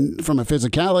 and from a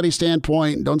physicality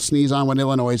standpoint, don't sneeze on what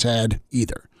Illinois had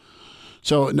either.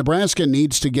 So Nebraska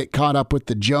needs to get caught up with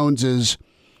the Joneses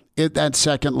at that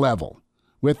second level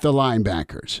with the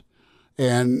linebackers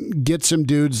and get some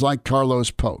dudes like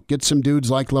Carlos Polk, get some dudes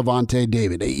like Levante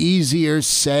David. Easier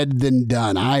said than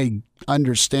done. I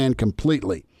understand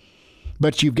completely.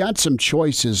 But you've got some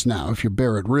choices now if you're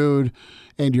Barrett Ruud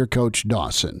and your coach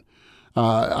Dawson.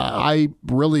 I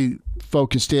really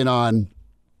focused in on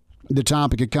the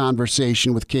topic of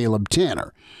conversation with Caleb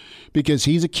Tanner because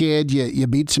he's a kid you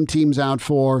beat some teams out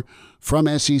for from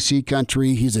SEC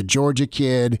country. He's a Georgia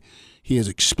kid. He is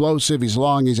explosive. He's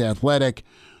long. He's athletic.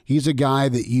 He's a guy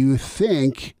that you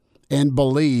think and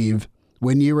believe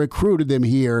when you recruited him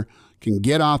here can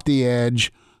get off the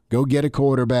edge, go get a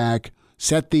quarterback,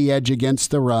 set the edge against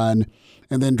the run,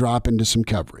 and then drop into some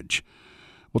coverage.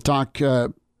 We'll talk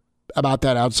about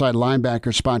that outside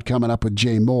linebacker spot coming up with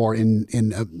Jay Moore in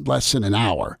less than an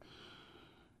hour.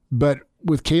 But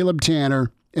with Caleb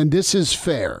Tanner, and this is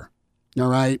fair, all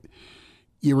right?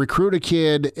 You recruit a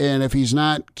kid, and if he's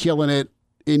not killing it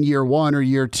in year one or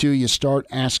year two, you start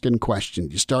asking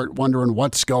questions. You start wondering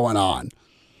what's going on.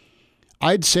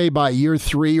 I'd say by year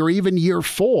three or even year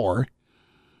four,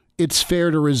 it's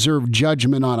fair to reserve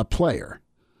judgment on a player.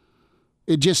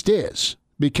 It just is.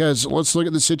 Because let's look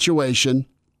at the situation.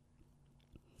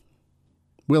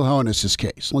 Will Honus'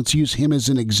 case. Let's use him as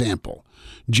an example.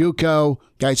 JUCO,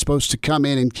 guy's supposed to come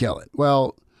in and kill it.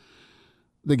 Well,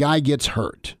 the guy gets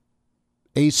hurt.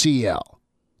 ACL.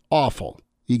 Awful.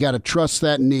 You got to trust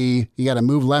that knee. You got to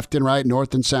move left and right,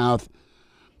 north and south.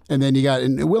 And then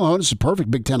and Will Honus is a perfect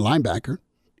Big Ten linebacker.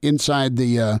 Inside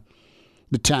the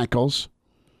tackles.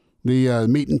 The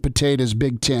meat and potatoes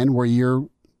Big Ten, where you're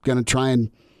going to try and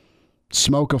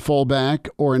smoke a fullback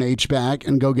or an H-back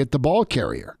and go get the ball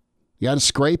carrier. You got to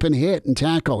scrape and hit and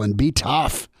tackle and be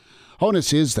tough.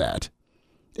 Honus is that.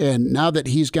 And now that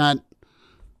he's got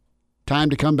time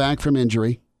to come back from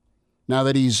injury. Now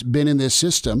that he's been in this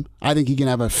system, I think he can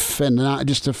have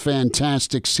just a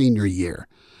fantastic senior year.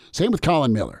 Same with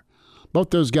Colin Miller. Both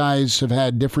those guys have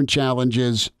had different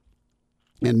challenges,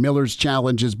 and Miller's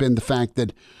challenge has been the fact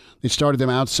that they started them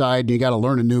outside and you got to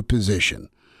learn a new position.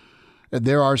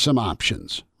 There are some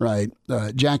options, right?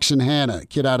 Jackson Hanna,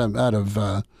 kid out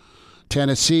of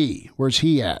Tennessee. Where's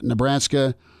he at?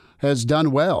 Nebraska has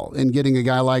done well in getting a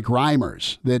guy like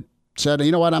Reimers that said,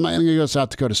 you know what, I'm going to go to South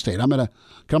Dakota State. I'm going to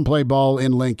come play ball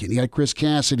in Lincoln. You got Chris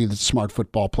Cassidy, that's a smart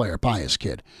football player, pious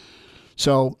kid.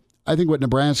 So I think what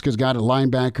Nebraska's got at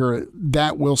linebacker,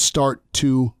 that will start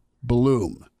to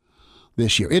bloom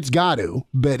this year. It's got to,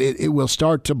 but it will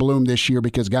start to bloom this year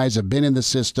because guys have been in the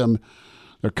system.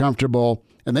 They're comfortable,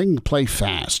 and they can play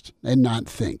fast and not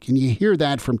think. And you hear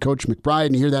that from Coach McBride,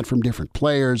 and you hear that from different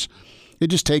players. It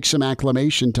just takes some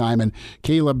acclimation time, and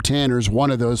Caleb Tanner's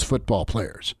one of those football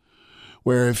players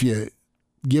where if you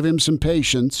give him some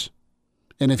patience,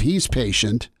 and if he's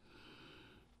patient,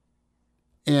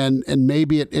 and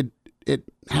maybe it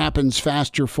happens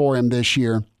faster for him this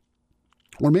year,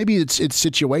 or maybe it's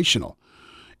situational,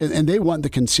 and they want the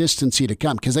consistency to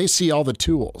come because they see all the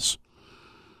tools.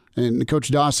 And Coach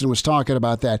Dawson was talking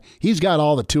about that. He's got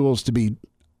all the tools to be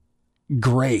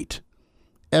great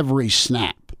every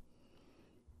snap.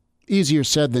 Easier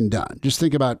said than done. Just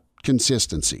think about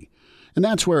consistency. And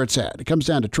that's where it's at. It comes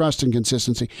down to trust and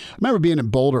consistency. I remember being in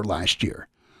Boulder last year,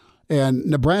 and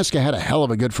Nebraska had a hell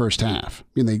of a good first half. I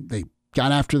mean, they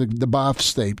got after the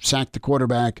Buffs. They sacked the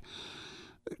quarterback.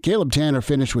 Caleb Tanner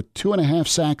finished with 2.5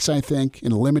 sacks, I think,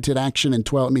 in limited action in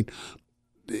 12. I mean,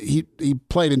 he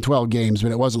played in 12 games,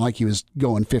 but it wasn't like he was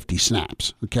going 50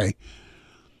 snaps, okay?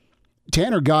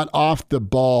 Tanner got off the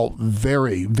ball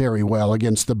very, very well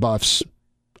against the Buffs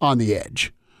on the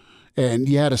edge. And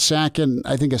you had a sack and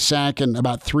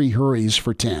about 3 hurries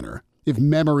for Tanner, if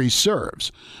memory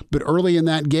serves. But early in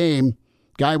that game,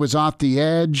 guy was off the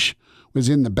edge, was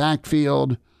in the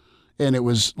backfield, and it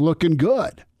was looking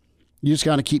good. You just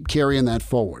got to keep carrying that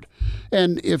forward.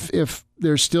 And if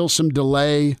there's still some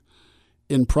delay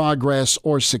in progress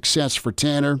or success for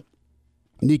Tanner,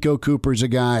 Nico Cooper's a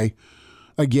guy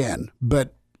again.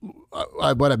 But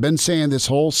what I've been saying this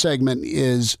whole segment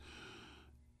is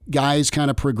guys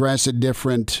kind of progress at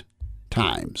different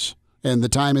times. And the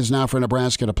time is now for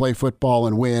Nebraska to play football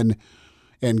and win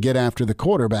and get after the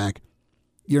quarterback.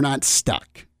 You're not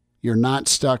stuck. You're not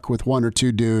stuck with 1 or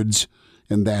 2 dudes,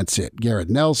 and that's it. Garrett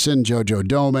Nelson, JoJo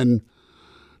Doleman,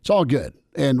 it's all good.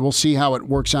 And we'll see how it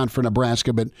works out for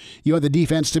Nebraska. But you want the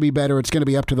defense to be better, it's going to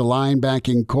be up to the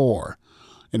linebacking core.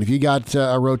 And if you got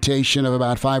a rotation of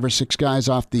about 5 or 6 guys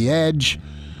off the edge,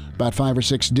 about 5 or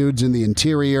 6 dudes in the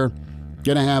interior,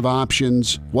 going to have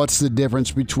options. What's the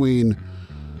difference between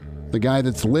the guy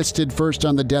that's listed first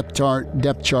on the depth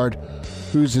chart,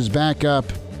 who's his backup,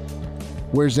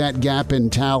 where's that gap in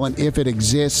talent, if it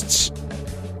exists,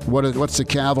 what's the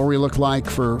cavalry look like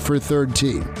for third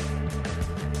team?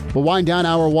 We'll wind down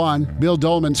hour 1. Bill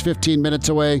Doleman's 15 minutes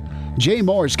away. Jay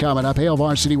Moore's coming up. Hail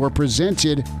Varsity, we're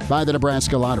presented by the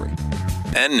Nebraska Lottery.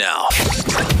 And now,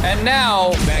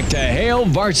 back to Hail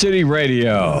Varsity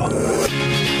Radio.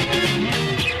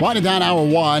 Winding down hour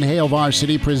 1. Hail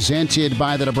Varsity, presented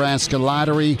by the Nebraska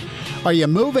Lottery. Are you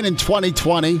moving in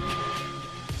 2020?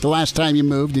 The last time you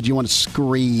moved, did you want to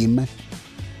scream?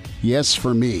 Yes,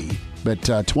 for me. But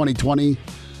 2020,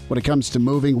 when it comes to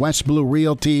moving, West Blue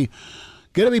Realty,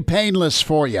 going to be painless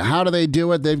for you. How do they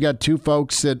do it? They've got 2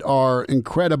 folks that are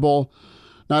incredible,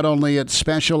 not only at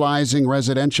specializing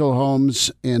residential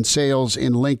homes and sales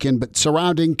in Lincoln, but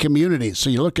surrounding communities. So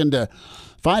you're looking to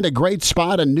find a great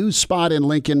spot, a new spot in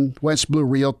Lincoln, West Blue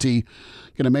Realty,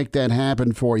 going to make that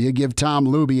happen for you. Give Tom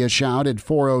Luby a shout at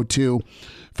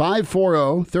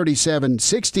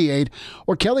 402-540-3768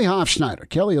 or Kelly Hofschneider.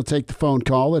 Kelly will take the phone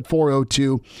call at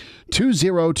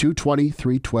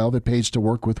 402-202-2312. It pays to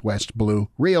work with West Blue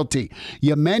Realty.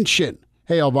 You mentioned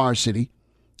Hail Varsity.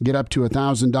 Get up to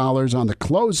 $1,000 on the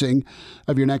closing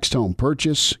of your next home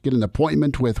purchase. Get an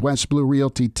appointment with West Blue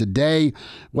Realty today.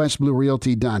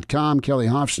 WestBlueRealty.com. Kelly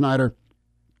Hofschneider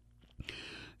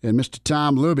and Mr.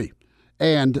 Tom Luby.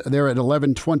 And they're at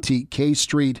 1120 K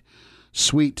Street,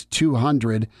 Suite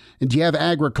 200. And do you have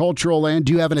agricultural land?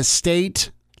 Do you have an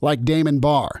estate like Damon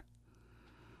Barr?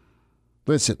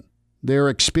 Listen, they're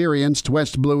experienced.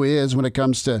 West Blue is when it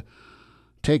comes to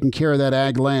taking care of that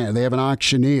ag land. They have an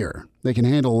auctioneer. They can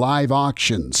handle live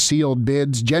auctions, sealed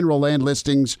bids, general land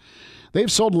listings.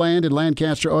 They've sold land in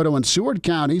Lancaster, Otoe, and Seward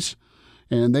counties,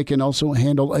 and they can also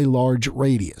handle a large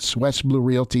radius.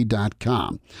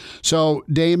 WestBlueRealty.com. So,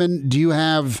 Damon, do you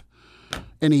have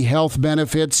any health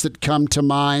benefits that come to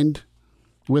mind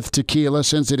with tequila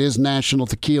since it is National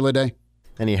Tequila Day?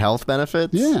 Any health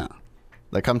benefits? Yeah.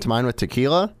 That come to mind with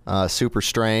tequila? Super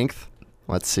strength.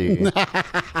 Let's see.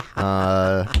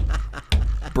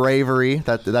 Bravery.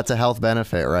 That's a health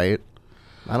benefit, right?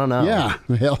 I don't know. Yeah.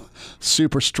 Well,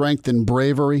 super strength and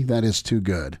bravery. That is too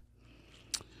good.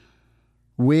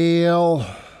 Well,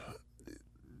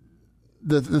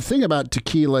 the thing about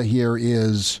tequila here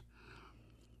is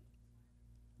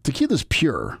tequila's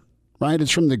pure, right?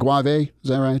 It's from the guave. Is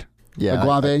that right? Yeah. The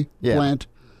guave yeah. plant.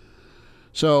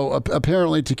 So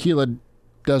apparently tequila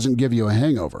doesn't give you a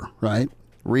hangover, right?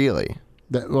 Really?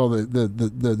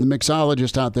 The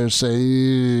mixologists out there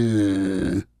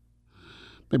say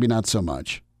maybe not so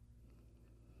much.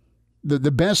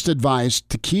 The best advice,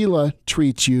 tequila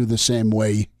treats you the same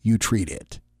way you treat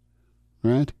it,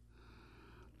 right?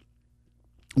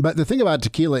 But the thing about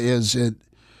tequila is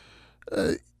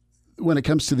when it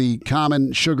comes to the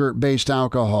common sugar-based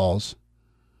alcohols,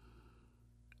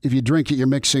 if you drink it, you're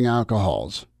mixing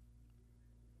alcohols.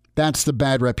 That's the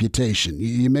bad reputation.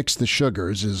 You mix the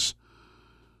sugars is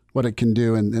what it can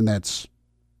do, and that's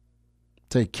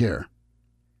take care.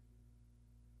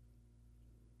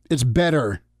 It's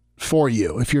better for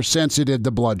you if you're sensitive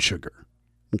to blood sugar.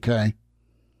 Okay?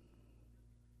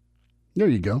 There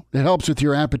you go. It helps with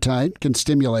your appetite, can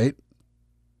stimulate.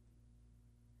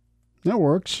 That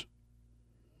works.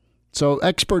 So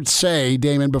experts say,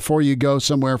 Damon, before you go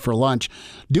somewhere for lunch,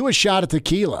 do a shot of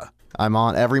tequila. I'm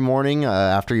on every morning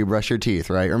after you brush your teeth,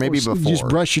 right? Or maybe before. Just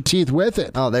brush your teeth with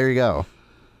it. Oh, there you go.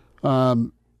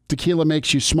 Tequila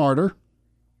makes you smarter.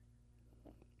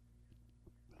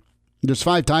 There's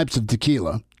 5 types of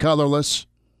tequila: colorless,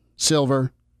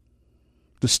 silver,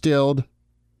 distilled,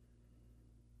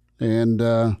 and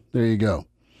there you go.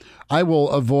 I will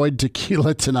avoid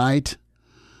tequila tonight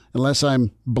unless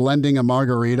I'm blending a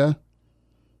margarita.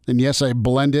 And yes, I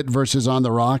blend it versus on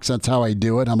the rocks. That's how I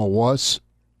do it. I'm a wuss.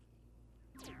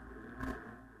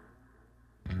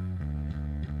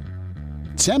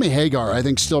 Sammy Hagar, I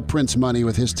think, still prints money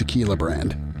with his tequila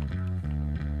brand.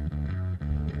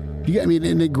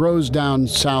 And it grows down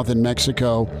south in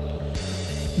Mexico.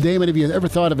 Damon, have you ever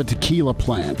thought of a tequila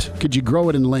plant? Could you grow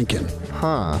it in Lincoln?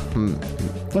 Huh. We'll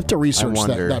have to research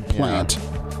that plant.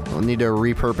 Yeah. I'll need to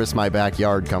repurpose my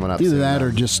backyard coming up Either soon. that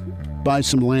or just buy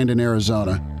some land in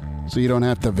Arizona so you don't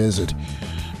have to visit.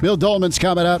 Bill Doleman's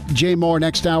coming up. Jay Moore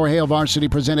next hour. Hail Varsity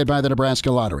presented by the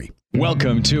Nebraska Lottery.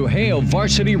 Welcome to Hail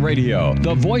Varsity Radio,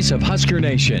 the voice of Husker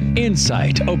Nation.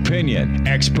 Insight, opinion,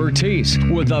 expertise,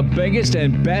 with the biggest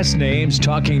and best names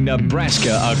talking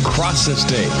Nebraska across the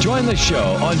state. Join the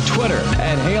show on Twitter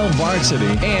at Hail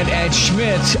Varsity and at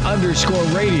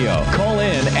Schmitz_radio. Call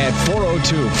in at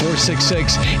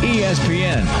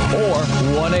 402-466-ESPN or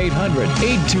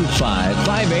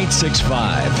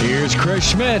 1-800-825-5865. Here's Chris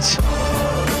Schmitz.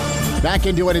 Back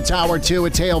into it. It's Hour 2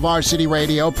 at Hail Varsity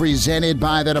Radio, presented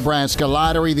by the Nebraska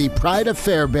Lottery. The pride of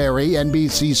Fairbury,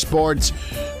 NBC Sports.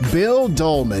 Bill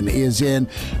Doleman is in.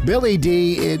 Billy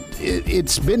D,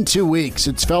 it's been 2 weeks.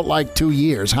 It's felt like 2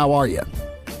 years. How are you?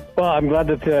 Well, I'm glad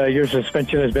that your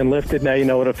suspension has been lifted. Now you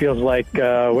know what it feels like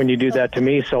when you do that to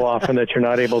me so often that you're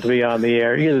not able to be on the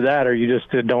air. Either that, or you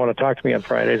just don't want to talk to me on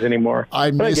Fridays anymore.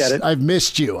 I get it. I've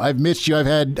missed you. I've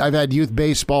had youth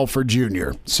baseball for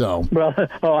junior. So. Well,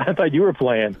 I thought you were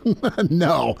playing.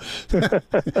 No,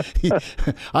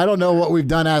 I don't know what we've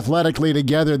done athletically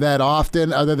together that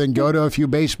often, other than go to a few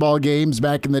baseball games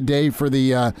back in the day for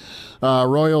the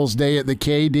Royals Day at the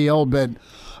K deal, but.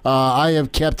 I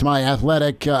have kept my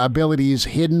athletic abilities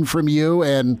hidden from you,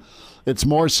 and it's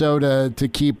more so to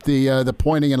keep the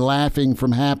pointing and laughing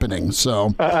from happening.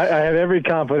 So I have every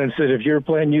confidence that if you're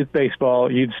playing youth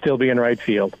baseball, you'd still be in right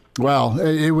field. Well,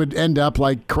 it would end up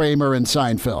like Kramer and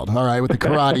Seinfeld, all right, with the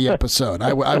karate episode.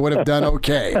 I would have done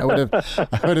okay. I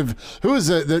would have. Who was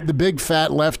the big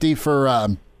fat lefty for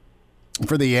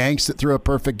the Yanks that threw a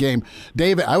perfect game?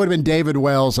 David. I would have been David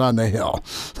Wells on the hill.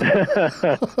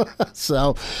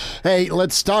 So, hey,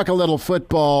 let's talk a little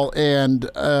football. And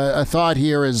a thought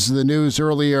here is the news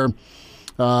earlier.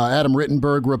 Adam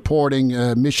Rittenberg reporting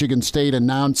Michigan State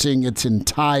announcing its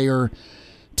entire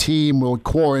team will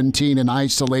quarantine and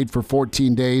isolate for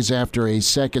 14 days after a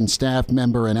second staff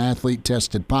member and athlete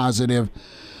tested positive.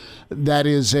 That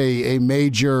is a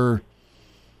major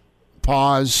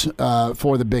pause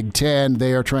for the Big Ten.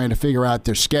 They are trying to figure out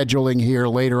their scheduling here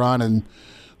later on in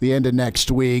the end of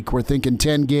next week. We're thinking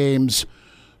 10 games,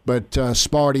 but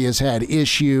Sparty has had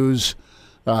issues.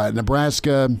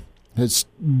 Nebraska has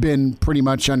been pretty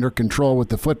much under control with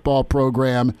the football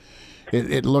program.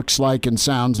 It looks like and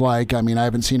sounds like, I mean, I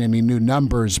haven't seen any new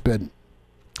numbers, but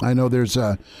I know there's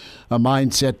a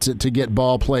mindset to get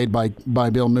ball played by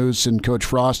Bill Moose and Coach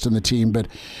Frost and the team, but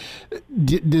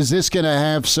is this going to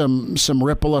have some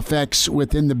ripple effects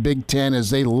within the Big Ten as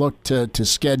they look to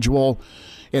schedule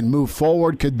and move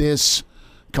forward? Could this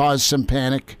cause some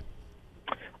panic?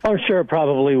 I'm sure it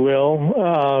probably will.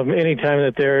 Anytime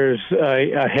that there's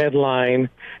a headline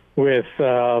with,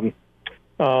 a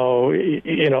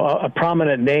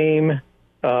prominent name,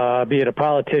 be it a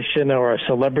politician or a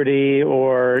celebrity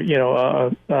or,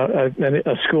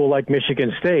 a school like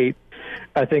Michigan State,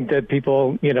 I think that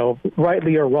people,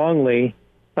 rightly or wrongly,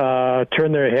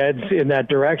 turn their heads in that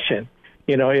direction.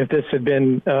 If this had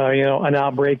been, an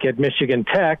outbreak at Michigan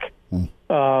Tech,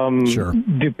 sure.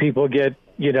 Do people get,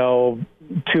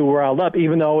 too riled up,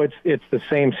 even though it's the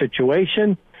same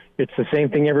situation, it's the same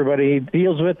thing everybody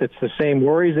deals with, it's the same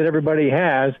worries that everybody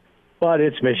has, but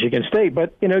it's Michigan State.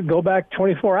 But, go back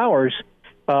 24 hours,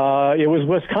 it was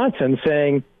Wisconsin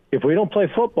saying, if we don't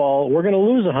play football, we're going to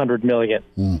lose $100 million.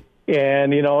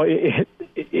 And,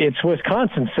 it's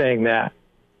Wisconsin saying that.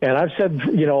 And I've said,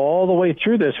 all the way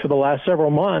through this for the last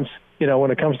several months,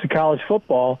 when it comes to college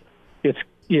football,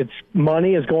 it's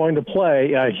money is going to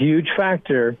play a huge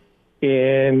factor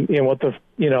in what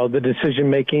the decision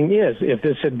making is. If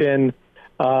this had been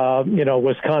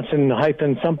Wisconsin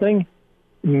hyping something,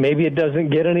 maybe it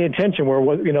doesn't get any attention.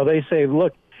 Where they say,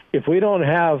 look, if we don't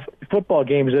have football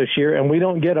games this year and we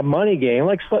don't get a money game,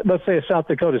 like let's say South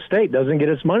Dakota State doesn't get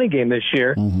its money game this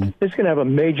year, it's going to have a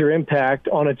major impact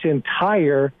on its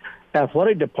entire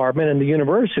athletic department and the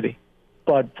university.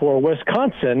 But for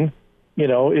Wisconsin,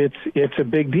 it's a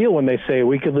big deal when they say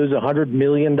we could lose $100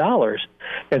 million.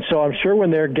 And so I'm sure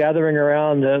when they're gathering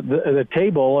around the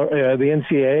table, the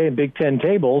NCAA and Big Ten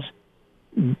tables,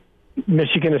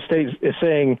 Michigan State is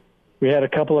saying, we had a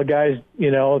couple of guys,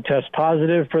 test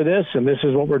positive for this, and this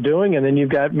is what we're doing. And then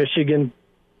you've got Michigan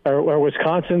or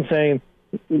Wisconsin saying,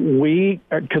 we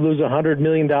could lose $100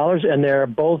 million. And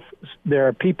there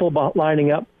are people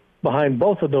lining up behind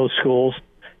both of those schools,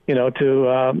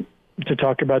 to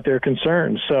talk about their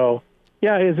concerns. So,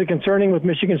 yeah, is it concerning with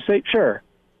Michigan State? Sure.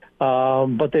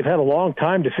 But they've had a long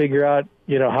time to figure out,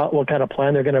 what kind of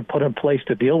plan they're going to put in place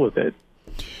to deal with it.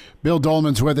 Bill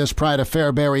Doleman's with us, Pride of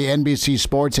Fairbury, NBC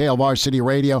Sports, Hail Varsity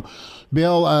Radio.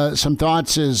 Bill, some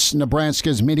thoughts as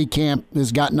Nebraska's minicamp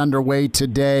has gotten underway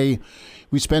today.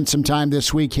 We spent some time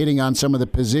this week hitting on some of the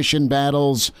position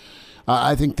battles.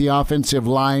 I think the offensive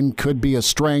line could be a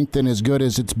strength and as good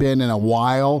as it's been in a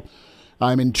while.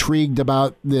 I'm intrigued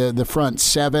about the front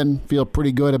seven, feel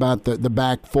pretty good about the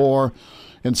back four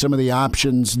and some of the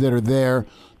options that are there.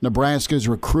 Nebraska's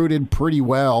recruited pretty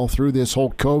well through this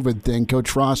whole COVID thing. Coach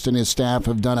Frost and his staff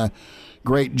have done a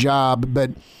great job.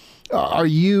 But where are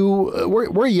you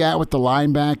at with the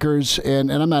linebackers?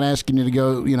 And I'm not asking you to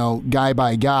go, guy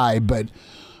by guy, but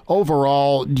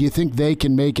overall, do you think they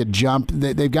can make a jump?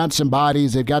 They've got some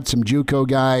bodies, they've got some JUCO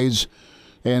guys,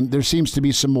 and there seems to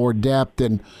be some more depth.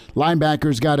 And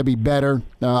linebackers got to be better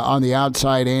on the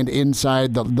outside and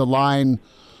inside. The line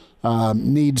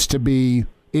needs to be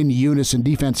in unison.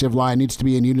 Defensive line needs to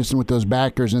be in unison with those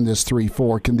backers in this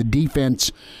 3-4. Can the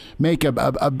defense make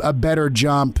a better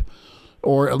jump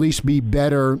or at least be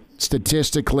better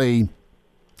statistically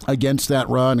against that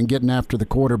run and getting after the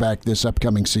quarterback this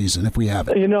upcoming season if we have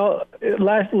it?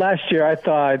 Last year I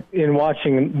thought in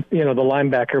watching, the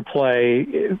linebacker play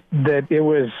that it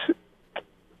was,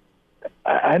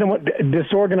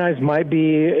 disorganized might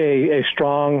be a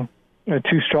strong,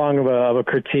 too strong of a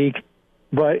critique,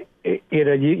 but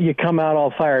you come out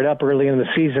all fired up early in the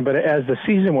season, but as the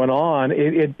season went on,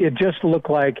 it just looked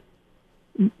like,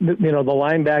 the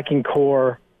linebacking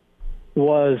core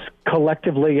was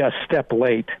collectively a step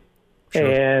late. Sure.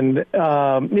 And,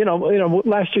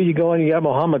 last year you go and you have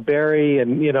Muhammad Berry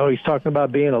and, he's talking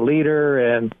about being a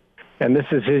leader and this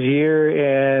is his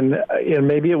year. And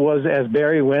maybe it was as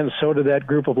Berry went, so did that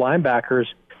group of linebackers,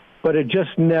 but it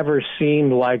just never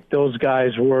seemed like those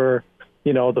guys were,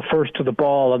 the first to the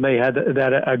ball, and they had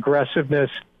that aggressiveness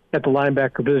at the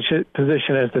linebacker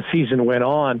position as the season went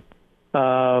on.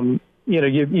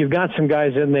 You've got some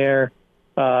guys in there,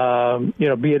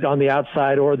 be it on the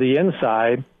outside or the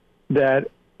inside, that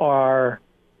are,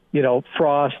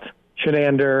 Frost,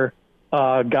 Shenander,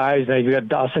 guys. Now you've got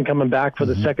Dawson coming back for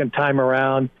the second time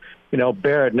around.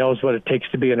 Barrett knows what it takes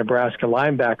to be a Nebraska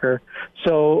linebacker.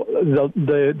 So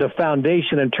the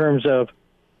foundation in terms of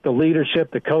the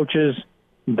leadership, the coaches,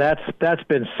 that's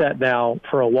been set now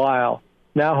for a while.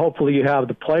 Now hopefully you have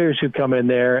the players who come in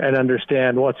there and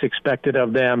understand what's expected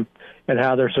of them and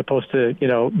how they're supposed to,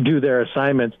 do their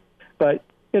assignments. But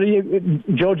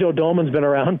JoJo Doleman's been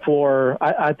around for,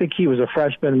 I think he was a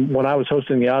freshman when I was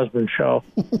hosting the Osborne show.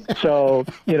 So,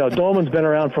 Doleman's been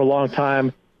around for a long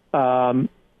time. Sometimes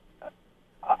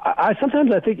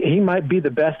I think he might be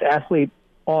the best athlete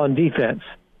on defense.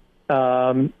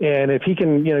 And if he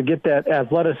can, get that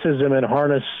athleticism and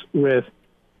harness with,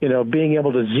 being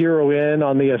able to zero in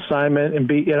on the assignment and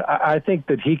be, I think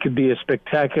that he could be a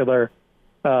spectacular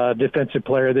defensive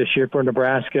player this year for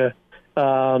Nebraska.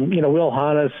 Will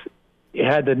Hannes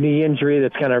had the knee injury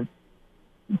that's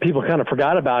people kind of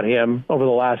forgot about him over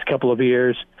the last couple of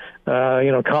years.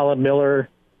 Colin Miller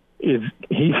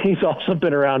he's also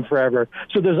been around forever.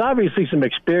 So there's obviously some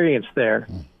experience there,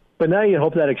 but now you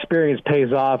hope that experience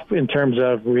pays off in terms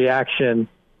of reaction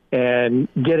and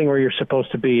getting where you're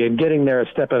supposed to be and getting there a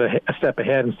step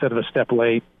ahead instead of a step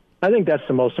late. I think that's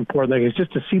the most important thing, is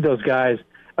just to see those guys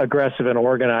aggressive and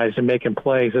organized and making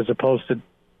plays as opposed to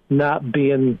not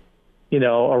being,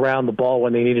 around the ball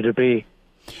when they needed to be.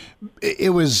 It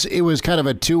was kind of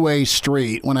a two-way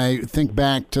street when I think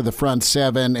back to the front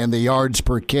seven and the yards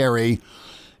per carry.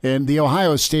 And the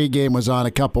Ohio State game was on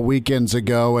a couple weekends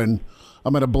ago, and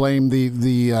I'm going to blame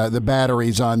the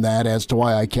batteries on that as to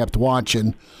why I kept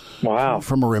watching. Wow.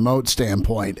 From a remote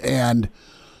standpoint. And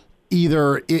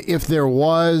either if there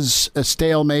was a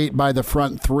stalemate by the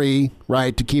front three,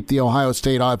 right, to keep the Ohio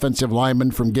State offensive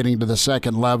linemen from getting to the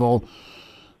second level,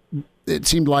 it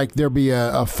seemed like there'd be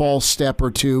a false step or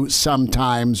two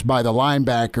sometimes by the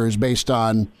linebackers based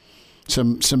on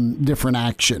some different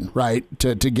action, right,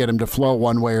 to get them to flow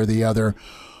one way or the other.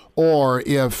 Or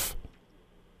if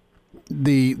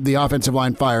the offensive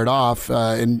line fired off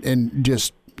and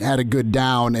just had a good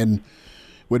down and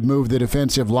would move the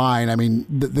defensive line. I mean,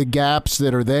 the gaps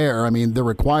that are there, the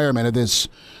requirement of this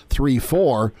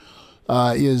 3-4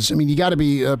 is, you got to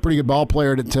be a pretty good ball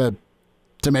player to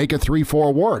make a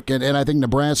 3-4 work. And I think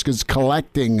Nebraska's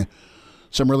collecting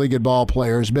some really good ball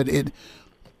players, but I'm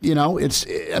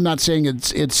not saying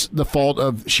it's the fault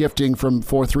of shifting from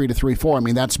 4-3 to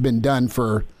 3-4. That's been done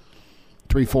for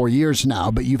 3-4 years now,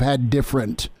 but you've had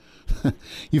different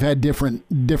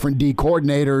D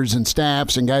coordinators and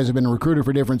staffs, and guys have been recruited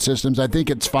for different systems. I think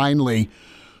it's finally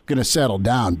going to settle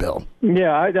down, Bill.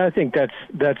 Yeah, I think that's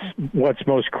what's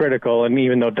most critical. And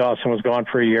even though Dawson was gone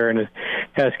for a year and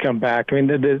has come back,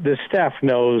 the staff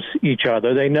knows each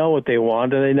other. They know what they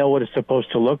want, and they know what it's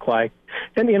supposed to look like.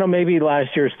 And, maybe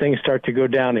last year's things start to go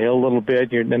downhill a little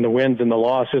bit, and the wins and the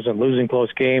losses and losing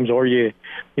close games, or you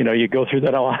go through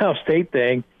that Ohio State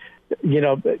thing.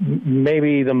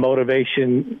 Maybe the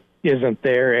motivation isn't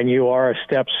there and you are a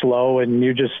step slow and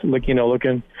you're just looking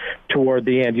toward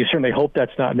the end. You certainly hope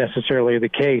that's not necessarily the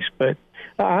case, but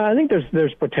I think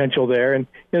there's potential there. And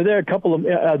there are a couple of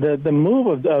the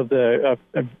move of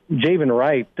Javen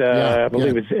Wright, I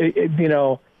believe it's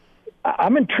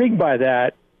I'm intrigued by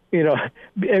that.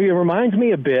 It reminds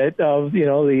me a bit of,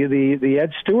 the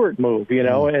Ed Stewart move,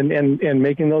 and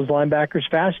making those linebackers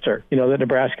faster, that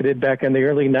Nebraska did back in the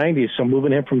early 90s. So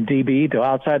moving him from DB to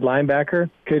outside linebacker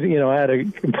could, add a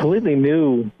completely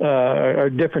new or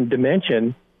different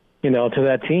dimension, to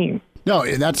that team. No,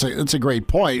 that's a great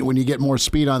point. When you get more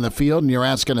speed on the field and you're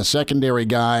asking a secondary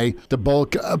guy to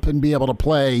bulk up and be able to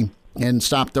play and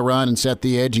stop the run and set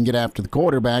the edge and get after the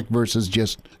quarterback versus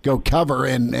just go cover.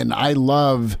 And I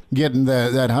love getting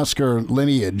that Husker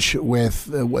lineage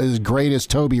with as great as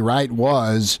Toby Wright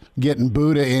was, getting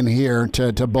Buddha in here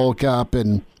to bulk up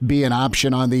and be an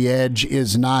option on the edge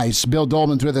is nice. Bill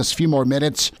Doleman's with us a few more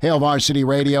minutes. Hail Varsity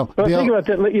Radio. Well, Bill, think about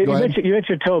that. You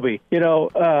mentioned Toby,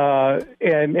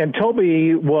 and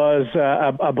Toby was,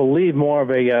 I believe, more of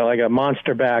a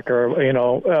monster back,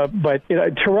 but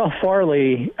Terrell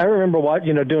Farley, I remember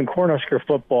doing Cornhusker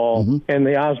football and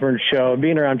the Osborne show,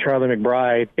 being around Charlie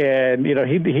McBride, and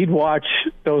he'd watch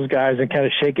those guys and kind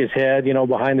of shake his head,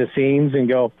 behind the scenes and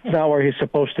go, it's not where he's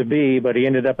supposed to be, but he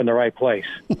ended up in the right place,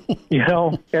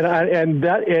 there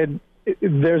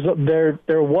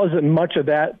wasn't much of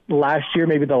that last year,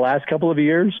 maybe the last couple of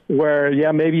years,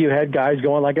 where maybe you had guys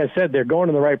going, like I said, they're going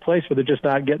in the right place, but they're just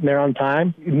not getting there on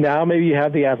time. Now maybe you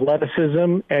have the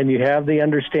athleticism and you have the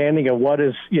understanding of what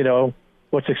is,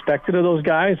 what's expected of those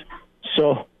guys,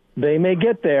 so they may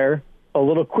get there a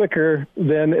little quicker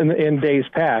than in days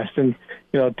past. And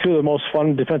two of the most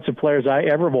fun defensive players I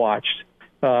ever watched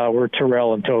were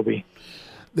Terrell and Toby.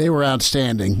 They were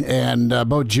outstanding, and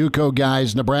both JUCO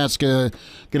guys. Nebraska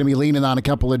going to be leaning on a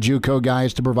couple of JUCO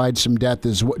guys to provide some depth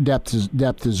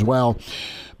as well.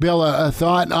 Bill, a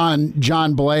thought on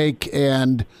John Blake,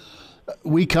 and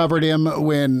we covered him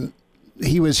when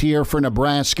he was here for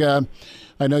Nebraska.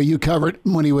 I know you covered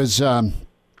when he was at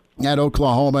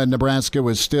Oklahoma, and Nebraska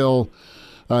was still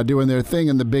doing their thing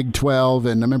in the Big 12.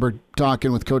 And I remember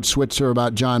talking with Coach Switzer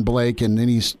about John Blake, and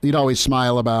he'd always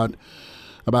smile about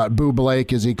Boo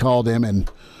Blake, as he called him. And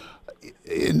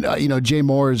Jay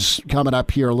Moore's coming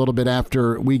up here a little bit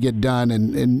after we get done,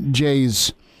 and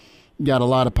Jay's got a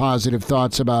lot of positive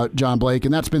thoughts about John Blake,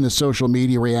 and that's been the social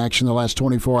media reaction the last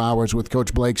 24 hours with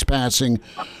Coach Blake's passing.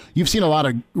 You've seen a lot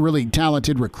of really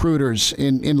talented recruiters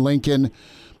in Lincoln.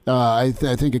 I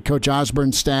think of Coach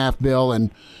Osborne's staff, Bill, and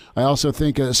I also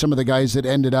think of some of the guys that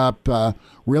ended up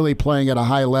really playing at a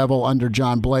high level under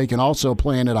John Blake, and also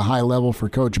playing at a high level for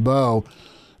Coach Bo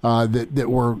that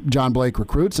were John Blake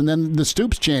recruits. And then the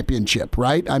Stoops Championship,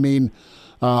 right? I mean,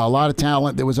 a lot of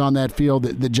talent that was on that field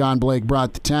that John Blake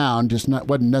brought to town, just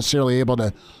wasn't necessarily able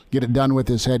to get it done with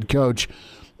his head coach.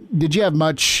 Did you have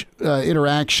much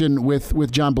interaction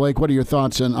with John Blake? What are your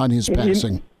thoughts on his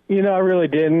passing? I really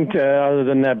didn't, other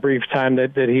than that brief time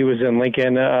that he was in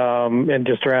Lincoln, and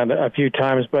just around a few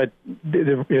times. But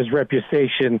his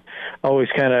reputation always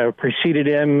kind of preceded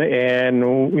him,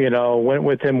 and went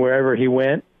with him wherever he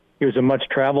went. He was a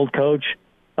much-traveled coach.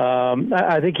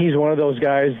 I think he's one of those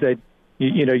guys that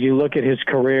you look at his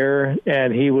career,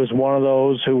 and he was one of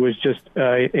those who was just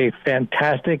a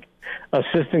fantastic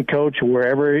assistant coach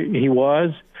wherever he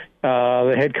was.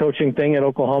 The head coaching thing at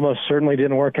Oklahoma certainly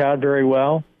didn't work out very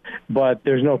well. But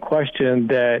there's no question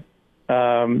that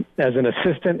as an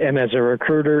assistant and as a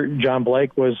recruiter, John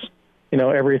Blake was,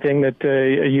 everything that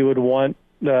you would want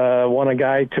a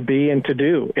guy to be and to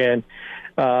do. And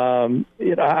I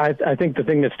think the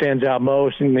thing that stands out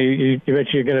most, and you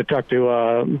mentioned you're going to talk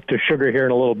to Sugar here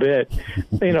in a little bit.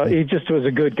 He just was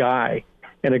a good guy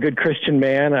and a good Christian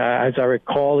man. As I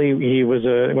recall, he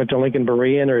went to Lincoln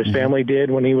Berean, or his family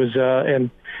did, when he was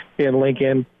in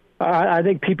Lincoln. I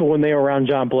think people, when they were around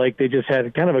John Blake, they just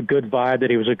had kind of a good vibe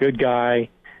that he was a good guy.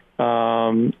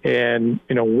 And,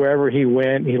 wherever he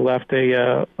went, he left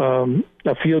a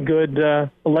feel-good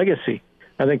legacy.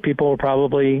 I think people were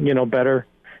probably, better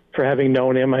for having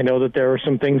known him. I know that there were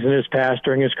some things in his past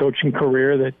during his coaching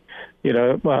career that,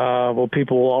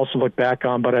 people will also look back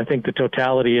on. But I think the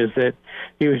totality is that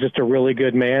he was just a really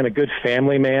good man, a good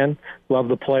family man, loved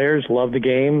the players, loved the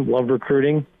game, loved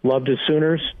recruiting, loved his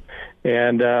Sooners.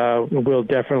 And will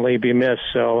definitely be missed.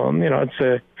 So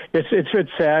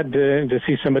it's sad to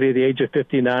see somebody at the age of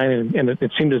 59, and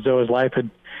it seemed as though his life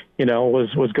had,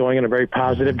 was going in a very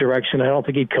positive direction. I don't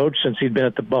think he'd coached since he'd been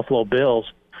at the Buffalo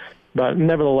Bills, but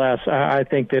nevertheless, I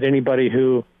think that anybody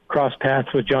who crossed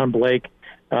paths with John Blake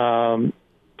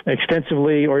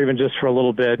extensively, or even just for a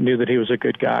little bit, knew that he was a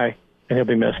good guy, and he'll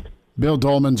be missed. Bill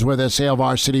Doleman's with us, Hail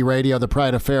Varsity Radio, the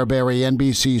pride of Fairbury,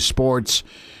 NBC Sports.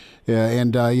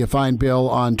 And you find Bill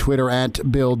on Twitter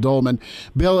at Bill Doleman.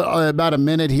 Bill, about a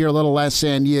minute here, a little less,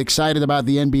 and you excited about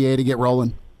the NBA to get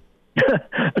rolling?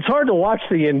 It's hard to watch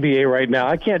the NBA right now.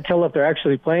 I can't tell if they're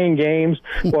actually playing games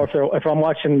or if I'm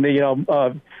watching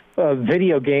the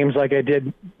video games like I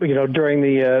did during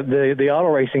the auto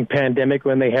racing pandemic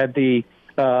when they had the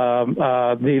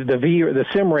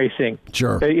sim racing.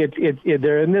 Sure.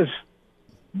 They're in this,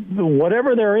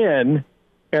 whatever they're in,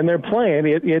 and they're playing,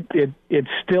 it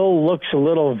still looks a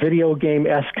little video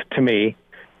game-esque to me.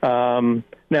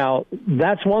 Now,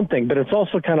 that's one thing, but it's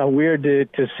also kind of weird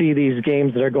to see these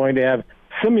games that are going to have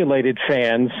simulated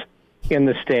fans in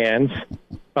the stands.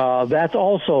 That's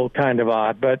also kind of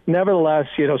odd. But nevertheless,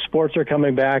 sports are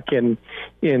coming back in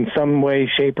some way,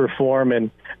 shape, or form.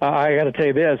 And I got to tell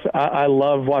you this, I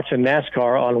love watching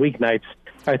NASCAR on weeknights.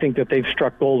 I think that they've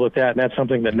struck gold with that, and that's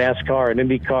something that NASCAR and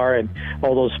IndyCar and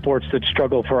all those sports that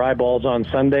struggle for eyeballs on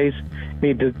Sundays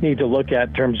need to look at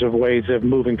in terms of ways of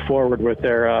moving forward with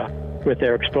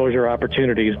their exposure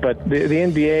opportunities. But the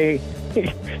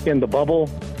NBA in the bubble,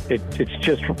 it's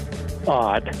just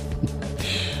odd.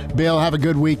 Bill, have a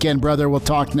good weekend, brother. We'll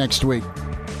talk next week.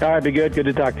 All right, be good. Good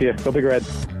to talk to you. Go Big Red.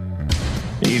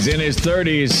 He's in his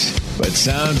 30s, but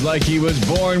sounds like he was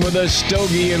born with a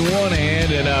stogie in one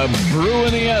hand and a brew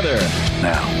in the other.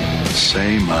 Now,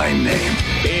 say my name.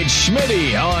 It's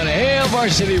Schmitty on Hail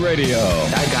Varsity Radio.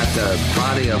 I got the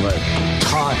body of a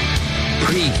taut,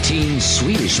 preteen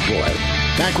Swedish boy.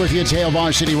 Back with you, it's Hail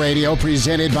Varsity Radio,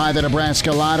 presented by the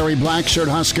Nebraska Lottery. Blackshirt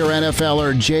Husker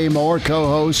NFLer Jay Moore,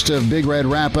 co-host of Big Red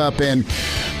Wrap-Up, and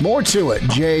more to it,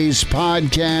 Jay's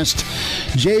podcast.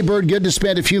 Jay Bird, good to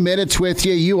spend a few minutes with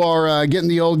you. You are getting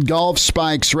the old golf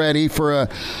spikes ready for a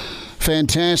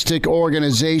fantastic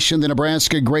organization, the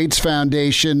Nebraska Greats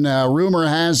Foundation. Rumor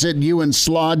has it you and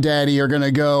Slaw Daddy are going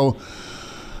to go,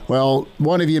 well,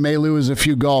 one of you may lose a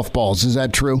few golf balls. Is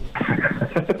that true?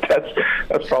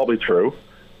 That's probably true.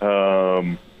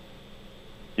 Yeah,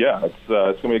 it's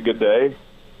going to be a good day.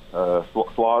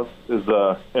 Sloz is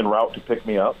en route to pick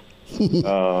me up.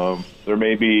 There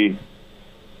may be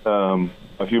a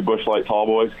few Busch Light tall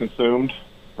boys consumed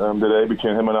today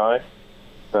between him and I,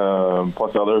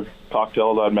 plus other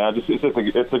cocktails, I'd imagine.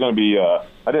 It's going to be I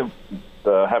didn't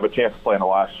have a chance to play in the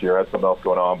last year. I had something else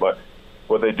going on, but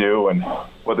what they do and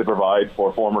what they provide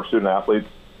for former student athletes,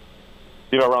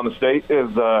 around the state is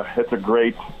it's a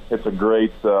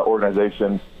great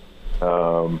organization.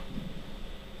 Gary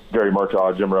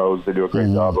Murtaugh, Jim Rose, they do a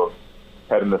great job of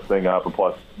heading this thing up, and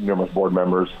plus numerous board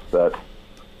members that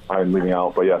I'm leaving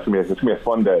out. But yeah, it's gonna be a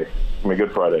fun day. It's gonna be a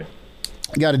good Friday.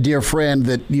 I got a dear friend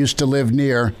that used to live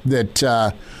near that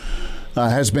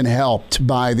has been helped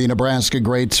by the Nebraska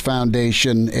Greats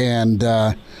Foundation, and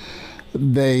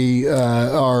they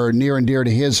are near and dear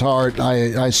to his heart.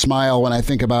 I smile when I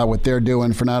think about what they're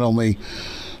doing for not only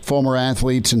former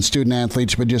athletes and student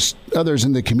athletes, but just others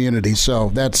in the community. So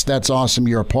that's awesome.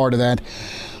 You're a part of that.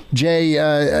 Jay,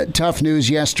 tough news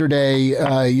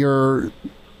yesterday. Your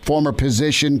former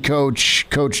position coach,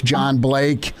 Coach John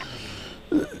Blake,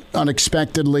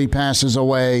 unexpectedly passes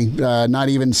away, not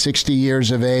even 60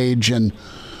 years of age. And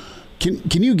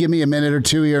can you give me a minute or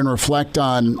two here and reflect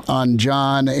on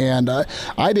John? And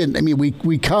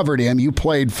we covered him. You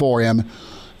played for him.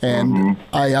 And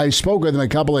I spoke with him a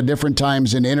couple of different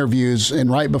times in interviews, and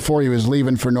right before he was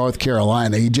leaving for North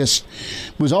Carolina, he just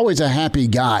was always a happy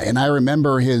guy. And I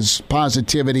remember his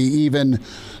positivity even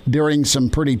during some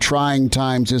pretty trying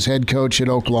times as head coach at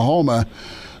Oklahoma.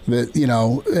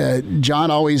 That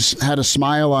John always had a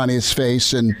smile on his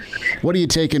face. And what are you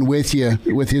taking with you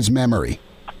with his memory?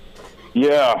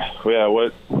 Yeah.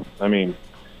 Can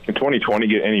 2020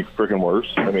 get any freaking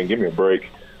worse? Give me a break.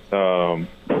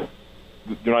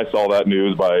 I saw that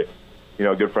news by,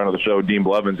 a good friend of the show, Dean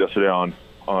Blevins, yesterday on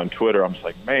Twitter. I'm just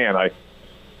like, man, I'd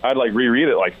like reread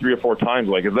it like 3 or 4 times.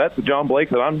 Like, is that the John Blake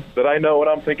that I know what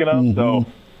I'm thinking of? So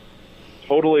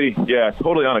totally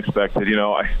unexpected.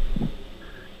 I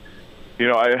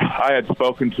had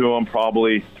spoken to him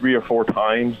probably 3 or 4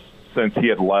 times since he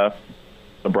had left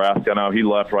Nebraska. Now he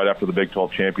left right after the Big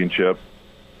 12 championship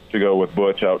to go with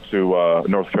Butch out to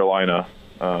North Carolina.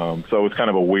 So it was kind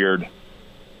of a weird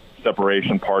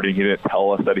separation party. He didn't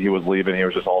tell us that he was leaving. He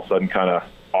was just all of a sudden kind of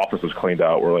office was cleaned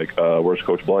out. We're like, where's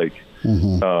Coach Blake?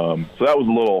 So that was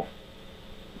a little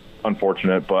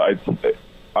unfortunate, but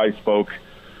I spoke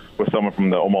with someone from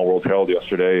the Omaha World Herald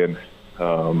yesterday, and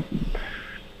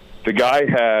the guy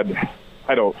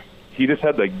he just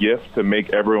had the gift to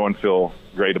make everyone feel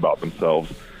great about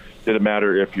themselves. Didn't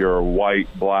matter if you're white,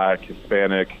 black,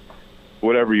 Hispanic,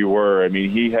 whatever you were.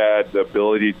 He had the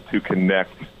ability to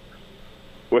connect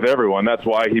with everyone. That's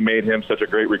why he made him such a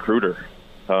great recruiter.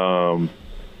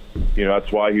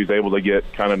 That's why he was able to get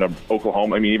kind of to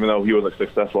Oklahoma. Even though he wasn't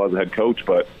successful as a head coach,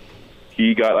 but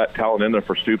he got that talent in there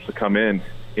for Stoops to come in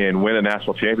and win a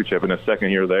national championship in his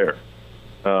second year there.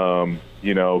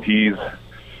 He's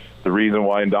the reason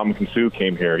why Ndamukong Suh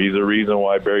came here. He's the reason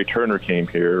why Barry Turner came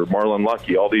here, Marlon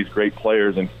Lucky, all these great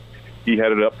players. And he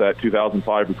headed up that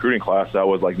 2005 recruiting class that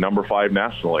was like number 5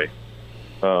 nationally.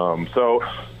 So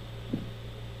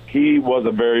he was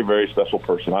a very, very special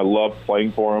person. I loved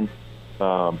playing for him.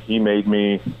 He made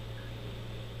me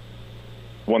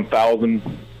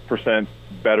 1,000%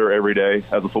 better every day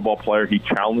as a football player. He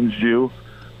challenged you,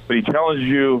 but he challenged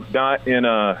you not in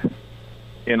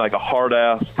like a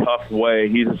hard-ass, tough way.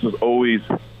 He just was always,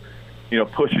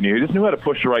 pushing you. He just knew how to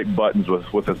push the right buttons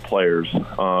with his players.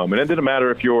 And it didn't matter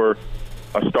if you're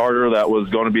a starter that was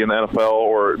going to be in the NFL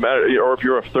or if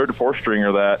you're a third or fourth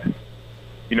stringer that,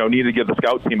 needed to give the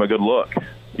scout team a good look,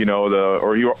 who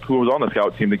was on the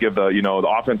scout team to give the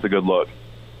offense a good look.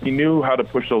 He knew how to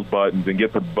push those buttons and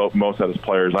get the most out of his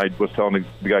players. I was telling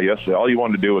the guy yesterday, all you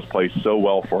wanted to do was play so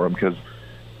well for him, because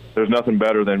there's nothing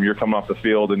better than you're coming off the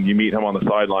field and you meet him on the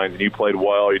sidelines and you played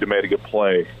well, you made a good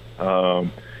play,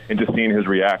 and just seeing his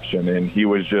reaction. And he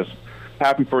was just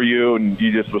happy for you, and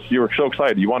you were so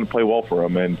excited. You wanted to play well for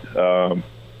him. And,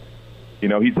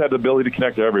 he's had the ability to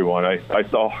connect to everyone. I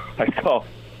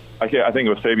think it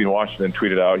was Fabian Washington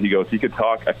tweeted out, he goes, he could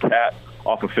talk a cat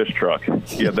off a fish truck.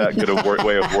 He had that good a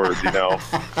way of words,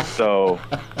 So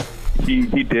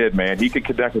he did, man. He could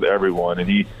connect with everyone, and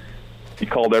he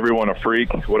called everyone a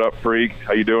freak. What up, freak?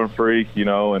 How you doing, freak?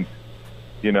 And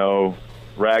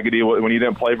raggedy. When he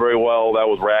didn't play very well, that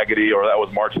was raggedy, or that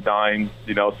was March 9,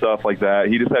 stuff like that.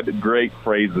 He just had great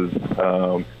phrases.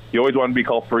 He always wanted to be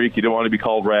called freak. He didn't want to be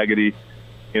called raggedy.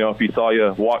 If he saw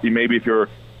you walk, maybe if you're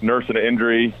nursing an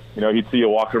injury, he'd see you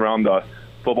walking around the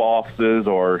football offices,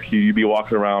 or you'd be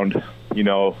walking around,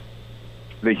 the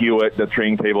Hewitt, the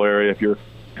training table area. If you're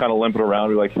kind of limping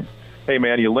around, you're like, hey,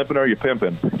 man, you limping or you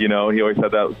pimping? He always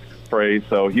had that phrase.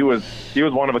 So he was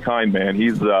one of a kind, man.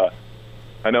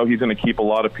 I know he's going to keep a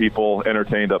lot of people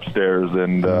entertained upstairs,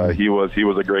 and he was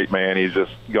a great man. He's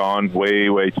just gone way,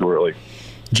 way too early.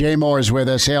 Jay Moore is with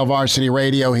us, Hail Varsity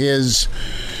Radio. His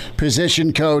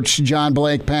position coach, John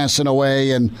Blake, passing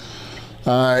away, and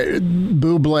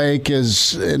Boo Blake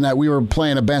is, and that we were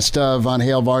playing a best of on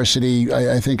Hail Varsity,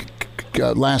 I think,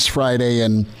 last Friday,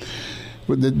 and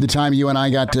the time you and I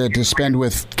got to spend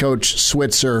with Coach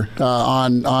Switzer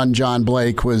on John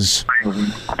Blake was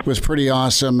pretty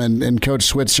awesome. And Coach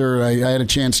Switzer, I had a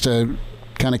chance to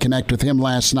kind of connect with him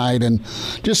last night and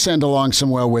just send along some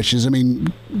well wishes. I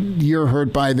mean, you're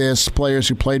hurt by this. Players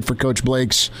who played for Coach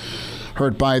Blake's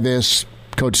hurt by this.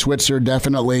 Coach Switzer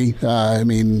definitely.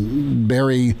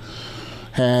 Barry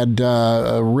had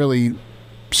a really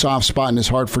soft spot in his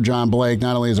heart for John Blake,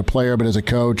 not only as a player but as a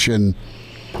coach, and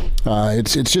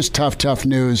it's just tough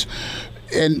news.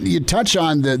 And you touch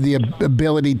on the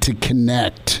ability to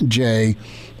connect, Jay,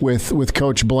 with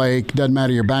Coach Blake. Doesn't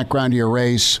matter your background or your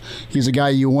race. He's a guy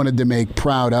you wanted to make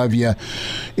proud of you.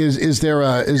 Is there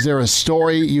a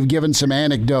story? You've given some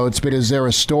anecdotes, but is there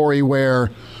a story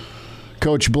where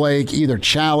Coach Blake either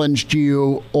challenged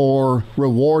you or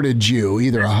rewarded you,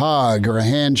 either a hug or a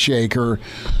handshake or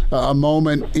a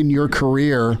moment in your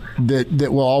career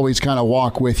that will always kind of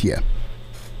walk with you?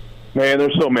 Man,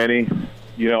 there's so many.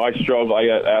 I struggled. I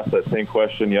got asked that same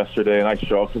question yesterday, and I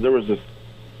struggled because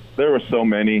there were so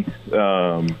many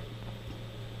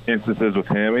instances with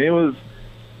him. And it was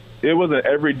an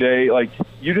everyday, like,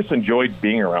 you just enjoyed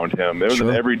being around him. It was an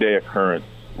everyday occurrence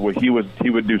where he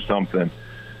would do something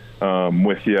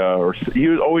with you, or he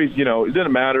was always, it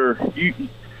didn't matter. He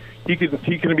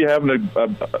could be having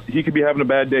a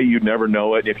bad day. You'd never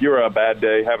know it. If you were having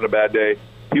a bad day,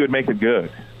 he would make it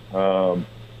good.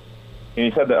 And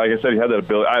he said that, like I said, he had that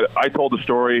ability. I told the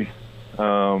story,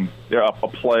 a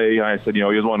play. I said, he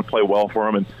was wanting to play well for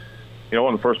him. And,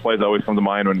 one of the first plays that always comes to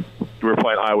mind when we were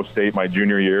playing Iowa State my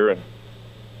junior year,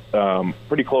 and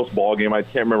pretty close ball game. I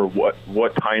can't remember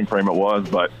what time frame it was,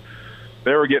 but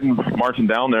they were marching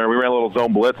down there. We ran a little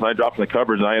zone blitz, and I dropped in the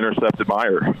coverage, and I intercepted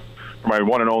Meyer for my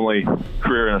one and only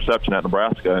career interception at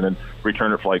Nebraska, and then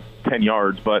returned it for like 10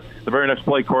 yards. But the very next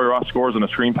play, Corey Ross scores on a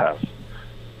screen pass.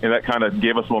 And that kind of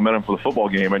gave us momentum for the football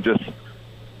game. And just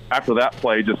after that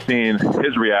play, just seeing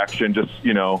his reaction, just,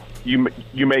 you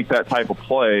make that type of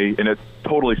play, and it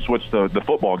totally switched the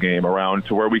football game around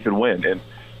to where we could win. And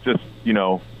just,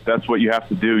 that's what you have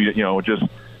to do.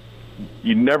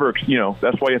 You never,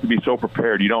 that's why you have to be so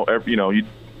prepared. You don't ever, you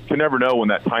can never know when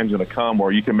that time's going to come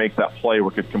where you can make that play where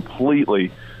it could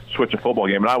completely switch a football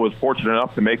game. And I was fortunate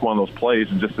enough to make one of those plays,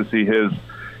 and just to see his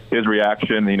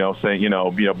reaction,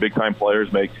 saying, big time players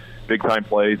make big time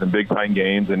plays and big time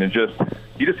games, and he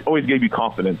just always gave you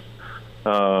confidence.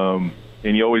 And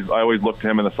I always looked to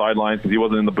him in the sidelines because he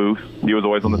wasn't in the booth; he was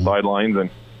always on the sidelines, and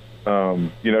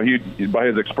he by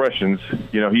his expressions,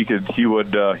 he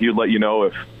would let you know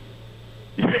if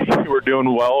you were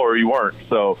doing well or you weren't.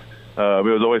 So it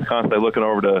was always constantly looking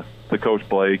over to Coach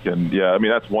Blake, and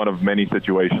that's one of many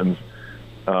situations.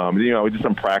 Just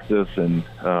in practice, and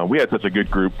we had such a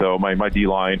good group, though. My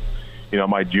D-line,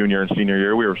 my junior and senior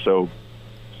year, we were so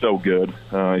good.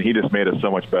 He just made us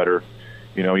so much better.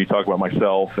 You talk about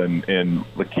myself and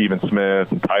Lakeven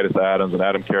Smith and Titus Adams and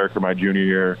Adam Carricker my junior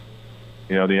year.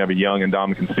 Then you have a young and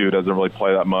Dominican Sue doesn't really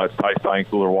play that much. Ty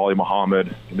Steinkühler, Wally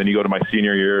Muhammad. And then you go to my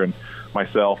senior year, and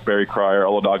myself, Barry Cryer,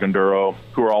 Oladag Enduro,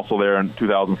 who were also there in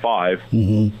 2005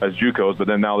 as JUCOs, but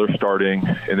then now they're starting.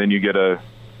 And then you get a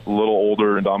little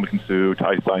older and Dominican Sue,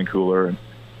 Ty Steinkühler,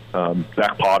 and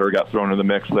Zach Potter got thrown in the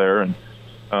mix there. And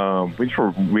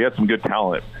we had some good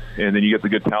talent. And then you get the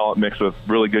good talent mixed with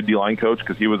really good D-line coach,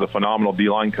 because he was a phenomenal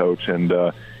D-line coach,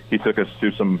 and he took us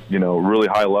to some, really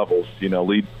high levels.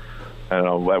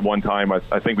 At one time,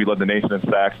 I think we led the nation in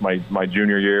sacks my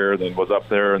junior year, then was up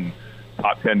there and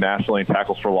top 10 nationally in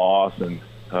tackles for loss. And,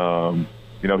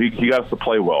 he got us to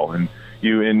play well. And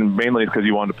mainly because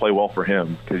you wanted to play well for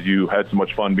him, because you had so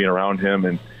much fun being around him,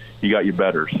 and he got you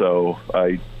better. So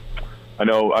I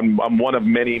know I'm one of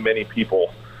many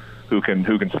people who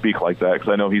can speak like that, because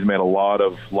I know he's made a lot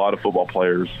of football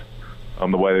players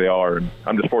the way they are. And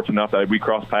I'm just fortunate enough that we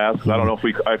cross paths, because I don't know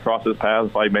if I cross his paths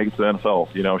if I make it to the NFL.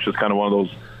 It's just kind of one of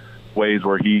those ways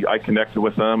where I connected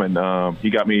with him, and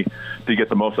he got me to get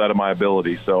the most out of my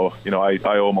ability. So I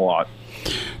owe him a lot.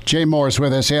 Jay Moore's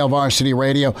with us, Hail Varsity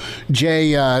Radio.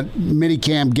 Jay,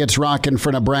 minicamp gets rocking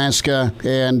for Nebraska,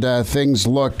 and things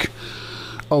look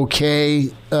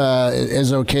okay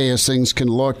as things can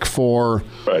look for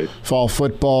fall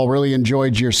football. Really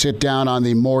enjoyed your sit down on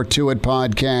the More To It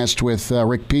podcast with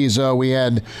Rick Pizzo. We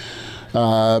had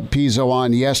Pizzo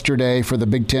on yesterday for the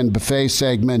Big Ten Buffet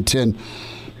segment, and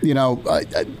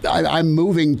I'm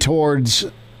moving towards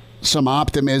some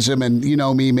optimism, and you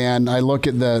know me, man, I look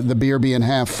at the beer being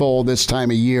half full this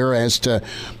time of year as to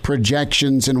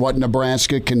projections and what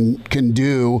Nebraska can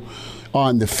do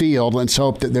on the field. Let's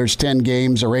hope that there's 10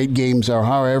 games or 8 games or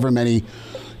however many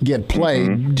get played.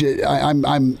 Mm-hmm.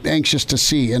 I'm anxious to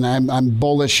see, and I'm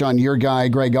bullish on your guy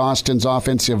Greg Austin's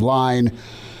offensive line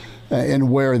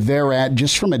and where they're at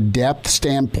just from a depth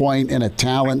standpoint and a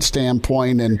talent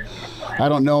standpoint. And I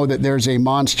don't know that there's a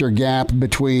monster gap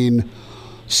between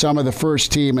some of the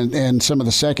first team and some of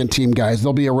the second team guys.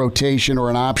 There'll be a rotation or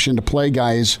an option to play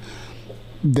guys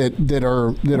that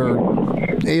are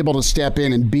able to step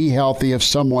in and be healthy if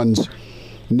someone's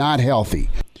not healthy.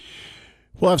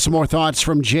 We'll have some more thoughts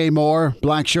from Jay Moore,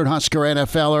 Blackshirt Husker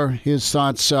NFLer. His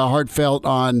thoughts heartfelt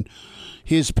on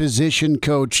his position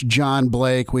coach, John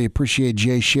Blake. We appreciate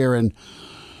Jay sharing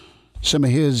some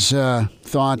of his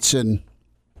thoughts and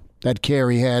that care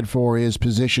he had for his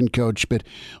position coach. But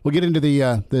we'll get into the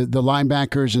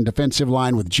linebackers and defensive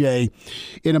line with Jay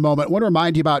in a moment. I want to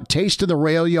remind you about Taste of the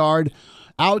Rail Yard.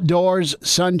 Outdoors,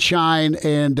 sunshine,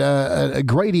 and a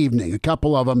great evening. A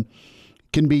couple of them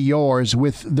can be yours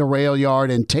with the Rail Yard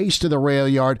and Taste of the Rail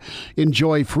Yard.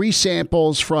 Enjoy free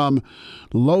samples from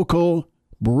local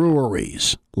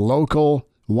breweries, local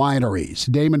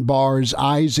wineries. Damon Barr's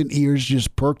eyes and ears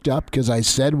just perked up because I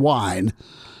said wine.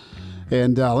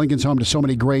 And Lincoln's home to so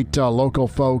many great local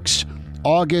folks.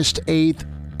 August 8th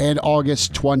and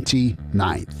August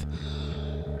 29th.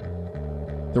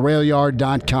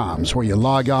 TheRailYard.com is where you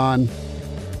log on.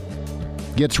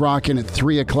 Gets rocking at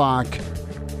 3 o'clock.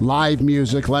 Live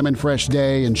music, Lemon Fresh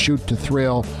Day, and Shoot to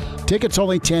Thrill. Tickets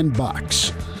only $10.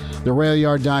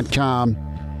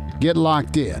 TheRailYard.com. Get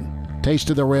locked in. Taste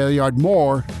of the Rail Yard.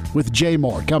 More with Jay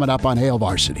Moore coming up on Hail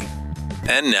Varsity.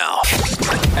 And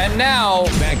now,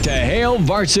 back to Hail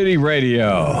Varsity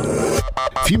Radio.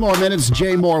 A few more minutes,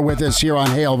 Jay Moore with us here on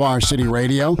Hail Varsity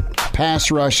Radio.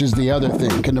 Pass rush is the other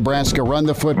thing. Can Nebraska run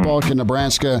the football? Can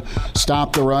Nebraska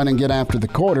stop the run and get after the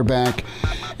quarterback?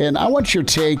 And I want your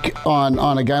take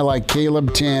on a guy like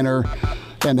Caleb Tanner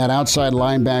and that outside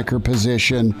linebacker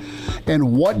position.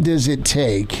 And what does it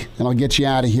take, and I'll get you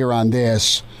out of here on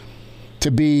this, to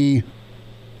be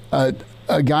a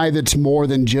guy that's more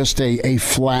than just a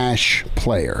flash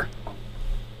player?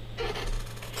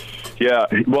 Yeah,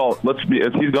 well,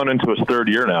 he's gone into his third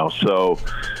year now, so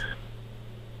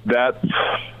that's,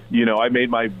 I made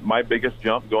my biggest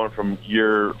jump going from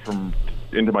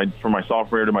my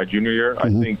sophomore year to my junior year.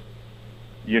 Mm-hmm. I think,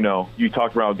 you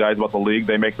talk about guys about the league,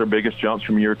 they make their biggest jumps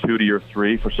from year 2 to year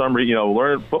 3. For some reason,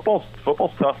 learning football's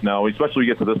tough now, especially when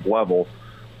you get to this level.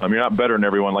 You're not better than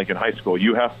everyone like in high school.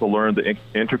 You have to learn the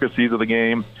intricacies of the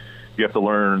game. You have to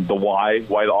learn the why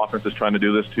the offense is trying to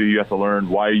do this to you. You have to learn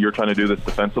why you're trying to do this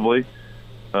defensively.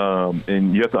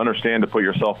 And you have to understand to put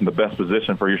yourself in the best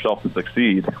position for yourself to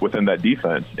succeed within that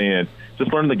defense. And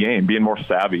just learn the game, being more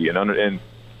savvy. And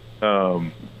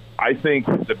I think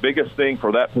the biggest thing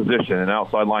for that position, an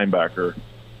outside linebacker,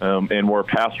 and where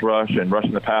pass rush and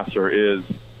rushing the passer is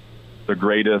the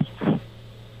greatest,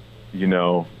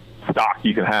 stock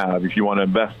you can have if you want to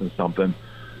invest in something.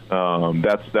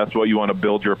 That's what you want to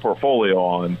build your portfolio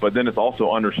on. But then it's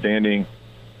also understanding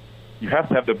you have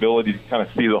to have the ability to kind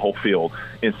of see the whole field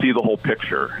and see the whole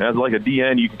picture. As like a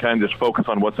DN, you can kind of just focus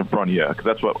on what's in front of you because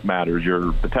that's what matters.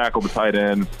 You're the tackle, the tight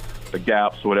end, the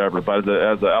gaps, whatever. But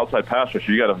as an outside pass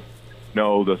rusher, you got to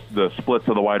know the splits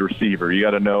of the wide receiver. You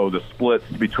got to know the splits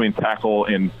between tackle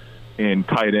and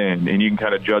tight end, and you can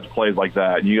kind of judge plays like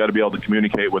that. And you got to be able to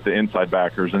communicate with the inside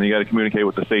backers, and you got to communicate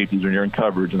with the safeties when you're in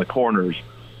coverage and the corners.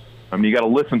 You got to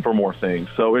listen for more things.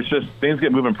 So it's just things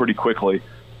get moving pretty quickly.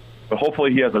 But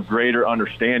hopefully he has a greater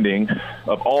understanding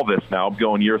of all this now,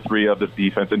 going year 3 of this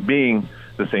defense and being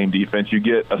the same defense. You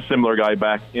get a similar guy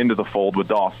back into the fold with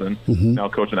Dawson, now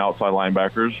coaching outside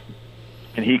linebackers,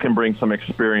 and he can bring some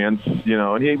experience, and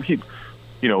he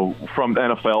from the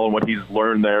NFL and what he's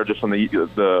learned there just from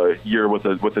the year with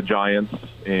the Giants.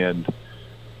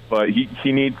 But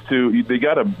he needs to – they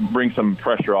got to bring some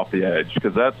pressure off the edge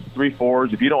because that's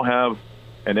 3-4s. If you don't have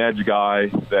an edge guy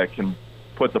that can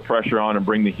put the pressure on and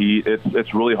bring the heat,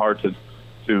 it's really hard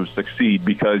to succeed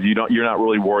because you're not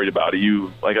really worried about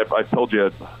it. I've told you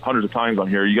hundreds of times on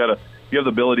here, you have the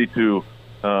ability to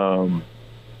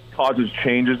causes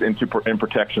changes in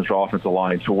protections for offensive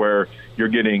line to where you're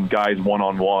getting guys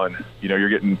one-on-one. You're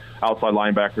getting outside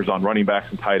linebackers on running backs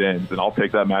and tight ends, and I'll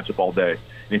take that matchup all day.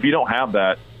 And if you don't have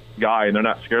that guy and they're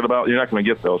not scared about it, you're not going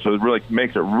to get those. So it really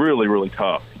makes it really, really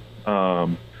tough.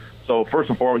 So first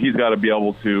and foremost, he's got to be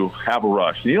able to have a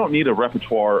rush. You don't need a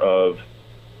repertoire of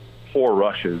 4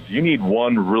 rushes. You need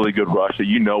one really good rush that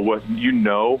you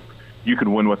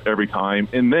can win with every time.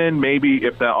 And then maybe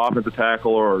if that offensive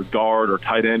tackle or guard or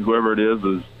tight end, whoever it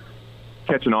is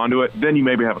catching onto it, then you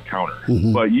maybe have a counter.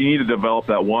 Mm-hmm. But you need to develop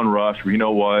that one rush where, you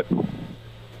know what,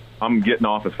 I'm getting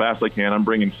off as fast as I can. I'm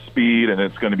bringing speed, and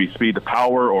it's going to be speed to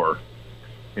power or,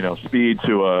 speed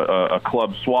to a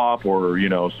club swap or,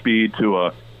 speed to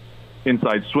a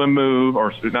inside swim move,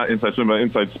 or not inside swim, but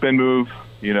inside spin move.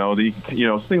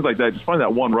 Things like that. Just find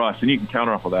that one rush, and you can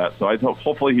counter off of that. So I hope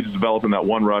hopefully he's developing that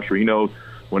one rush where he knows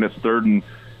when it's 3rd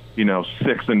and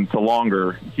 6 and to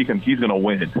longer, he's going to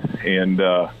win. And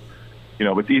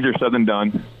it's easier said than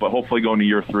done. But hopefully going to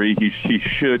year 3, he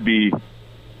should be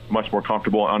much more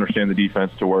comfortable and understand the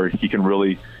defense to where he can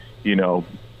really,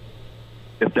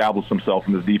 establish himself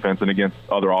in this defense and against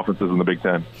other offenses in the Big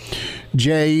Ten.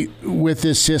 Jay, with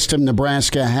this system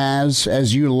Nebraska has,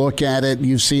 as you look at it,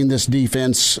 you've seen this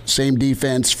defense, same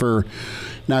defense for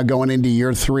now going into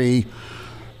year 3.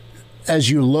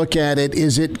 As you look at it,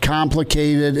 is it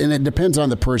complicated? And it depends on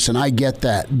the person. I get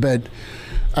that. But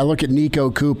I look at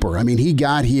Nico Cooper. I mean, he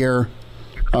got here,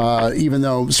 even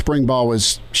though spring ball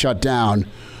was shut down,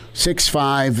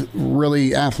 6'5",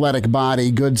 really athletic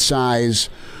body, good size.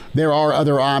 There are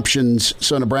other options,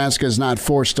 so Nebraska is not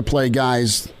forced to play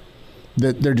guys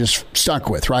that they're just stuck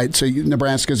with, right? So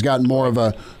Nebraska's got more of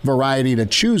a variety to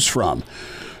choose from.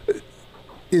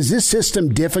 Is this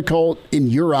system difficult in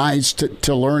your eyes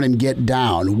to learn and get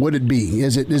down? Would it be?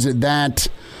 Is it that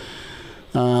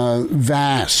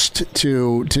vast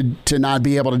to not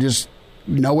be able to just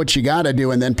know what you got to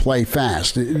do and then play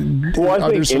fast? Well,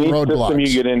 I think any system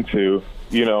you get into,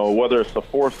 whether it's the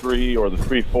 4-3 or the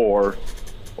 3-4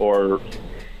 or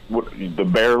the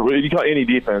Bear, you call any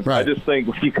defense. Right. I just think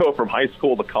when you go from high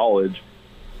school to college,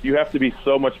 you have to be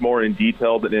so much more in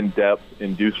detail and in depth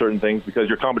and do certain things because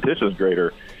your competition is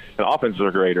greater and offenses are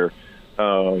greater.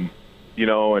 In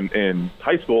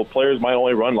high school, players might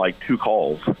only run like 2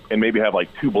 calls and maybe have like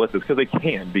 2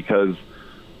 blitzes because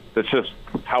that's just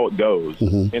how it goes.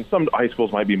 Mm-hmm. And some high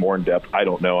schools might be more in depth. I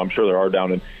don't know. I'm sure there are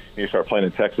down in you start playing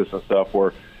in Texas and stuff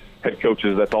where head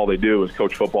coaches, that's all they do is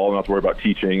coach football and not have to worry about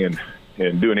teaching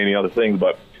and doing any other things.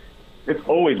 But it's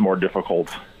always more difficult.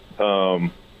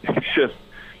 It's just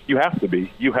you have to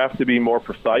be. You have to be more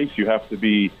precise. You have to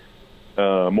be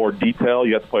more detailed.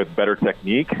 You have to play with better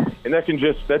technique. And that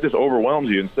just overwhelms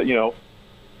you. And,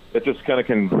 that just kind of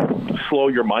can slow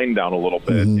your mind down a little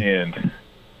bit. Mm-hmm. And,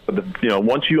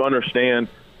 once you understand,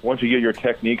 once you get your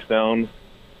techniques down,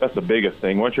 that's the biggest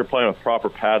thing. Once you're playing with proper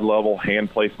pad level,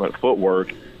 hand placement,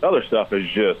 footwork, the other stuff is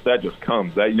just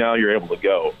comes. Now you're able to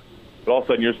go. But all of a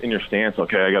sudden you're in your stance.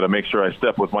 Okay, I got to make sure I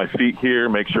step with my feet here,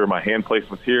 make sure my hand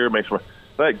placement's here, make sure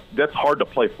that's hard to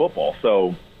play football.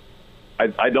 So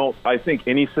I think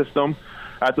any system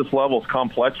at this level is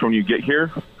complex when you get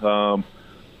here.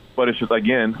 But it's just,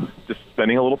 again, just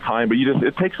spending a little time. But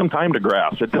it takes some time to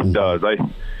grasp. It just does.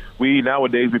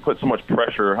 Nowadays we put so much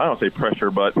pressure. I don't say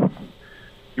pressure, but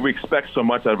we expect so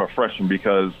much out of a freshman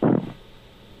because,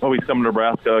 he's coming to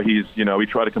Nebraska. We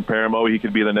try to compare him. He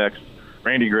could be the next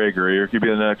Randy Gregory, or he could be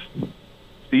the next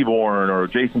Steve Warren or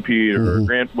Jason Peter or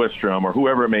Grant Wistrom or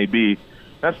whoever it may be.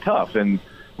 That's tough. And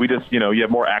we just, you have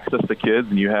more access to kids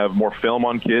and you have more film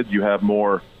on kids. You have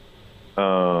more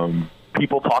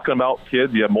people talking about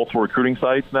kids. You have multiple recruiting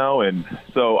sites now. And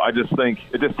so I just think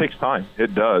it just takes time.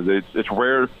 It does. It's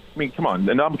rare. I mean, come on.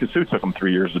 And Ndamukong Suh took them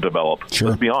 3 years to develop. Sure.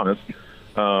 Let's be honest.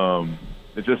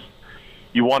 It's just,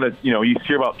 you want to, you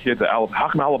hear about kids at Alabama. How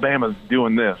come Alabama's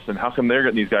doing this? And how come they're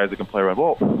getting these guys that can play right?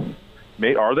 Well,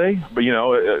 are they? But,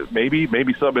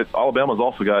 maybe so. But Alabama's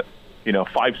also got,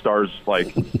 5 stars,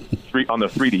 like 3 on the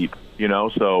 3 deep,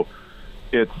 So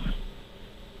it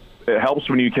helps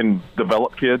when you can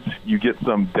develop kids. You get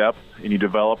some depth and you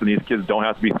develop, and these kids don't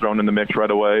have to be thrown in the mix right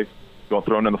away.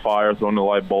 Thrown in the fire, thrown in the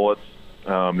live bullets.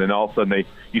 Then all of a sudden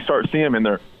you start seeing them in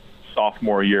their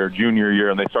sophomore year, junior year,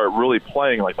 and they start really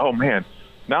playing like, oh man,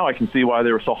 now I can see why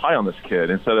they were so high on this kid.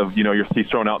 Instead of he's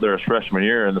thrown out there as freshman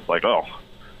year, and it's like, oh,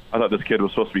 I thought this kid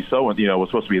was supposed to be was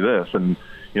supposed to be this, and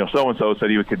so and so said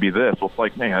he could be this. Well, it's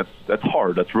like, man, that's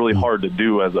hard. That's really hard to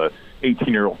do as a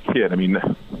 18-year-old kid. I mean,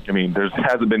 there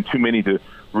hasn't been too many to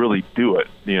really do it.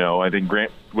 I think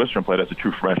Grant Wistrom played as a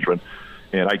true freshman,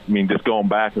 and just going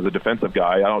back as a defensive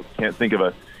guy, can't think of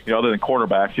a other than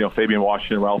cornerbacks, Fabian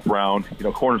Washington, Ralph Brown,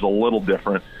 corner's a little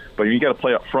different. But you got to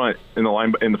play up front in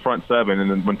the front seven, and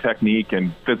then when technique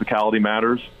and physicality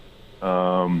matters,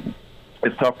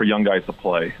 it's tough for young guys to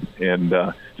play, and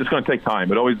just going to take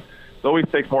time. It always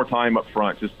takes more time up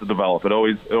front just to develop. It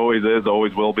always is,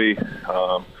 always will be,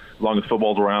 as long as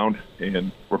football's around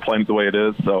and we're playing it the way it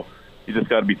is. So you just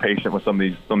got to be patient with some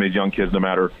of these young kids, no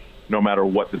matter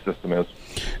what the system is.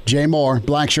 Jay Moore,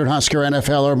 Blackshirt Husker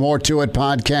NFLer, More to It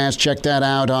podcast. Check that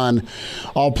out on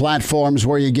all platforms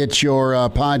where you get your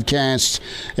podcasts,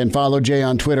 and follow Jay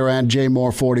on Twitter at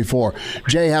JMoore44.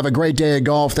 Jay, have a great day of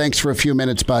golf. Thanks for a few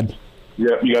minutes, bud.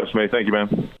 Yeah, you got it, Smith. Thank you,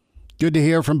 man. Good to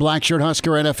hear from Blackshirt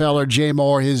Husker NFLer Jay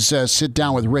Moore. His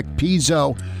sit-down with Rick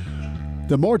Pizzo,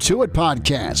 the More to It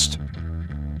podcast.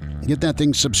 Get that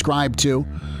thing subscribed to.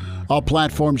 All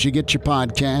platforms you get your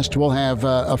podcast. We'll have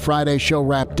a Friday show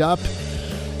wrapped up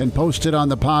and posted on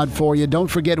the pod for you. Don't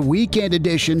forget Weekend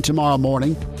Edition tomorrow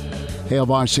morning. Hail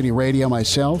Varsity Radio,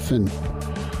 myself, and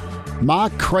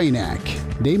Mark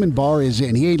Kranak. Damon Barr is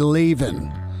in. He ain't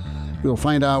leaving. We'll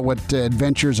find out what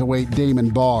adventures await Damon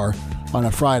Barr on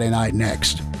a Friday night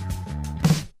next.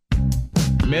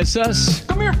 Miss us?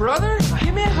 Come here, brother.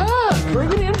 Give me a hug.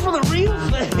 Bring it in for the real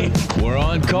thing. We're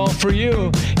on call for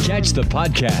you. Catch the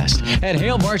podcast at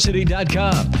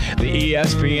hailvarsity.com, the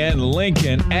ESPN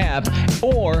Lincoln app,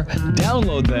 or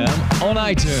download them on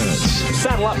iTunes.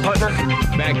 Saddle up, partner.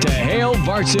 Back to Hail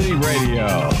Varsity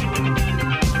Radio.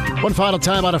 One final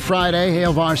time on a Friday,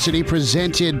 Hail Varsity,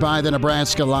 presented by the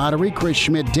Nebraska Lottery. Chris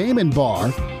Schmidt, Damon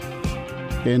Barr.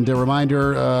 And a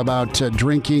reminder about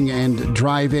drinking and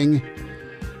driving.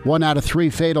 1 out of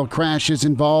 3 fatal crashes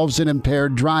involves an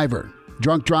impaired driver.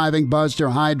 Drunk driving, buzzed or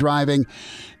high driving,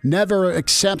 never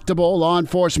acceptable. Law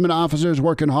enforcement officers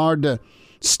working hard to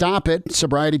stop it.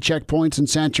 Sobriety checkpoints and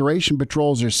saturation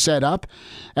patrols are set up.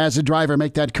 As a driver,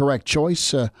 make that correct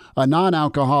choice. A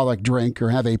non-alcoholic drink, or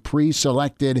have a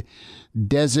pre-selected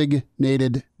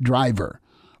designated driver.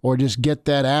 Or just get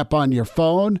that app on your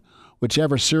phone,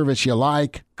 whichever service you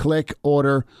like. Click,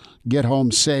 order, get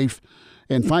home safe.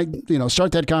 And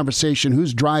start that conversation.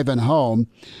 Who's driving home?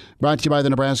 Brought to you by the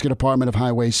Nebraska Department of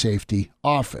Highway Safety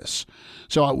Office.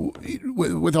 So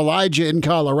with Elijah in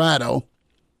Colorado,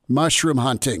 mushroom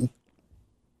hunting,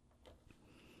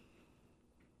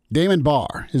 Damon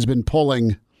Barr has been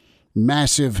pulling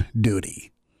massive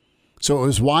duty. So it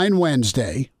was Wine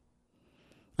Wednesday.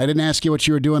 I didn't ask you what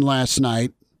you were doing last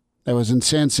night. That was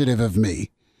insensitive of me.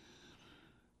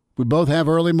 We both have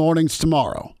early mornings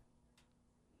tomorrow.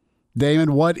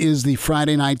 Damon, what is the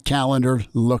Friday night calendar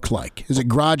look like? Is it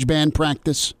garage band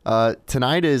practice?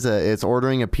 Tonight it's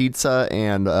ordering a pizza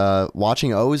and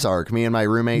watching Ozark. Me and my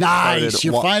roommate. Nice,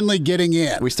 you're finally getting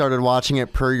in. We started watching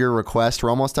it per your request.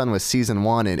 We're almost done with season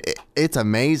 1, and it's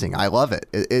amazing. I love it.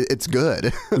 It's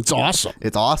good. It's awesome.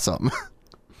 It's awesome.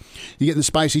 You getting the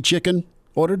spicy chicken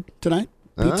ordered tonight?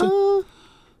 Pizza?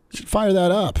 Should fire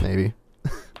that up. Maybe.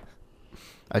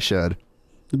 I should.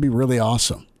 It'd be really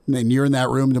awesome. And then you're in that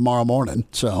room tomorrow morning,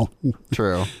 so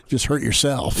true. Just hurt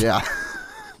yourself. Yeah.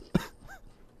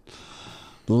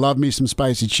 Love me some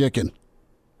spicy chicken.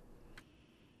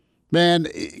 Man,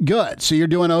 good. So you're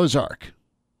doing Ozark.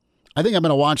 I think I'm going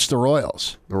to watch the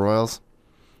Royals. The Royals?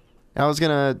 I was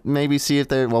going to maybe see if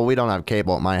we don't have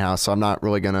cable at my house, so I'm not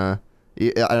really going to.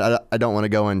 I don't want to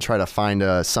go and try to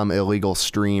find some illegal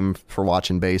stream for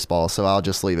watching baseball, so I'll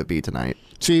just leave it be tonight.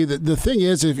 See, the thing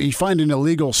is, if you find an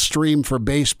illegal stream for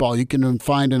baseball, you can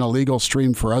find an illegal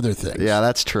stream for other things. Yeah,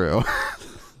 that's true.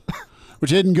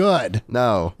 Which isn't good.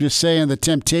 No. Just saying the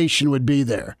temptation would be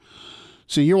there.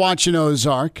 So you're watching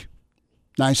Ozark.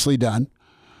 Nicely done.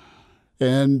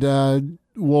 And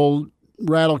we'll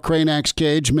rattle Kranak's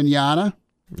cage manana.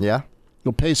 Yeah.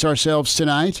 We'll pace ourselves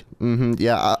tonight. Mm-hmm.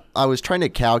 Yeah, I was trying to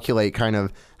calculate kind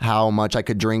of how much I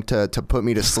could drink to put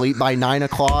me to sleep by 9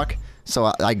 o'clock.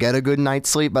 So I get a good night's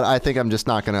sleep, but I think I'm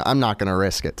not gonna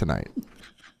risk it tonight.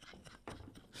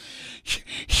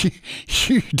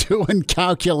 You're doing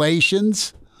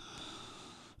calculations?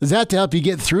 Is that to help you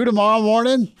get through tomorrow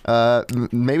morning?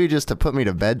 Maybe just to put me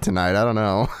to bed tonight. I don't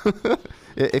know.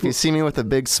 If you see me with a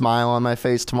big smile on my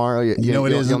face tomorrow, it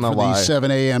isn't for why. The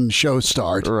 7 a.m. show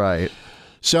start. Right.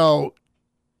 So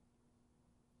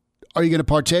are you going to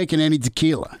partake in any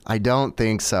tequila? I don't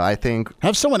think so. I think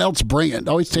have someone else bring it.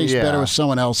 Always tastes better with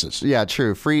someone else's. Yeah,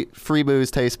 true. Free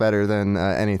booze tastes better than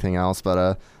anything else.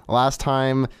 But last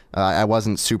time I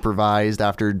wasn't supervised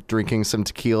after drinking some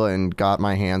tequila and got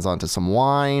my hands onto some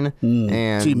wine.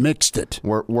 And so you mixed it.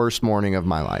 Worst morning of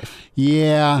my life.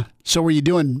 Yeah. So were you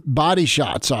doing body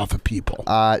shots off of people?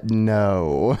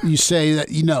 No. You say that,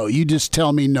 you just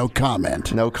tell me no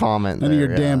comment. No comment. None of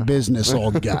your damn business,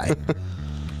 old guy.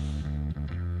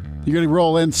 You're going to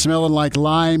roll in smelling like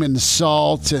lime and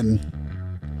salt and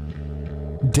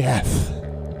death.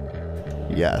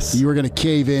 Yes. You were going to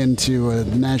cave into a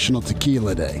National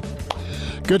Tequila Day.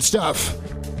 Good stuff.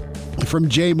 From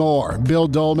Jay Moore, Bill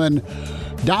Doleman,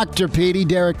 Dr. Petey,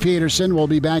 Derek Peterson. We'll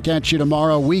be back at you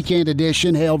tomorrow. Weekend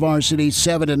edition, Hail Varsity,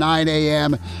 7 to 9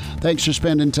 a.m. Thanks for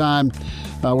spending time.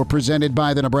 We're presented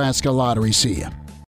by the Nebraska Lottery. See ya.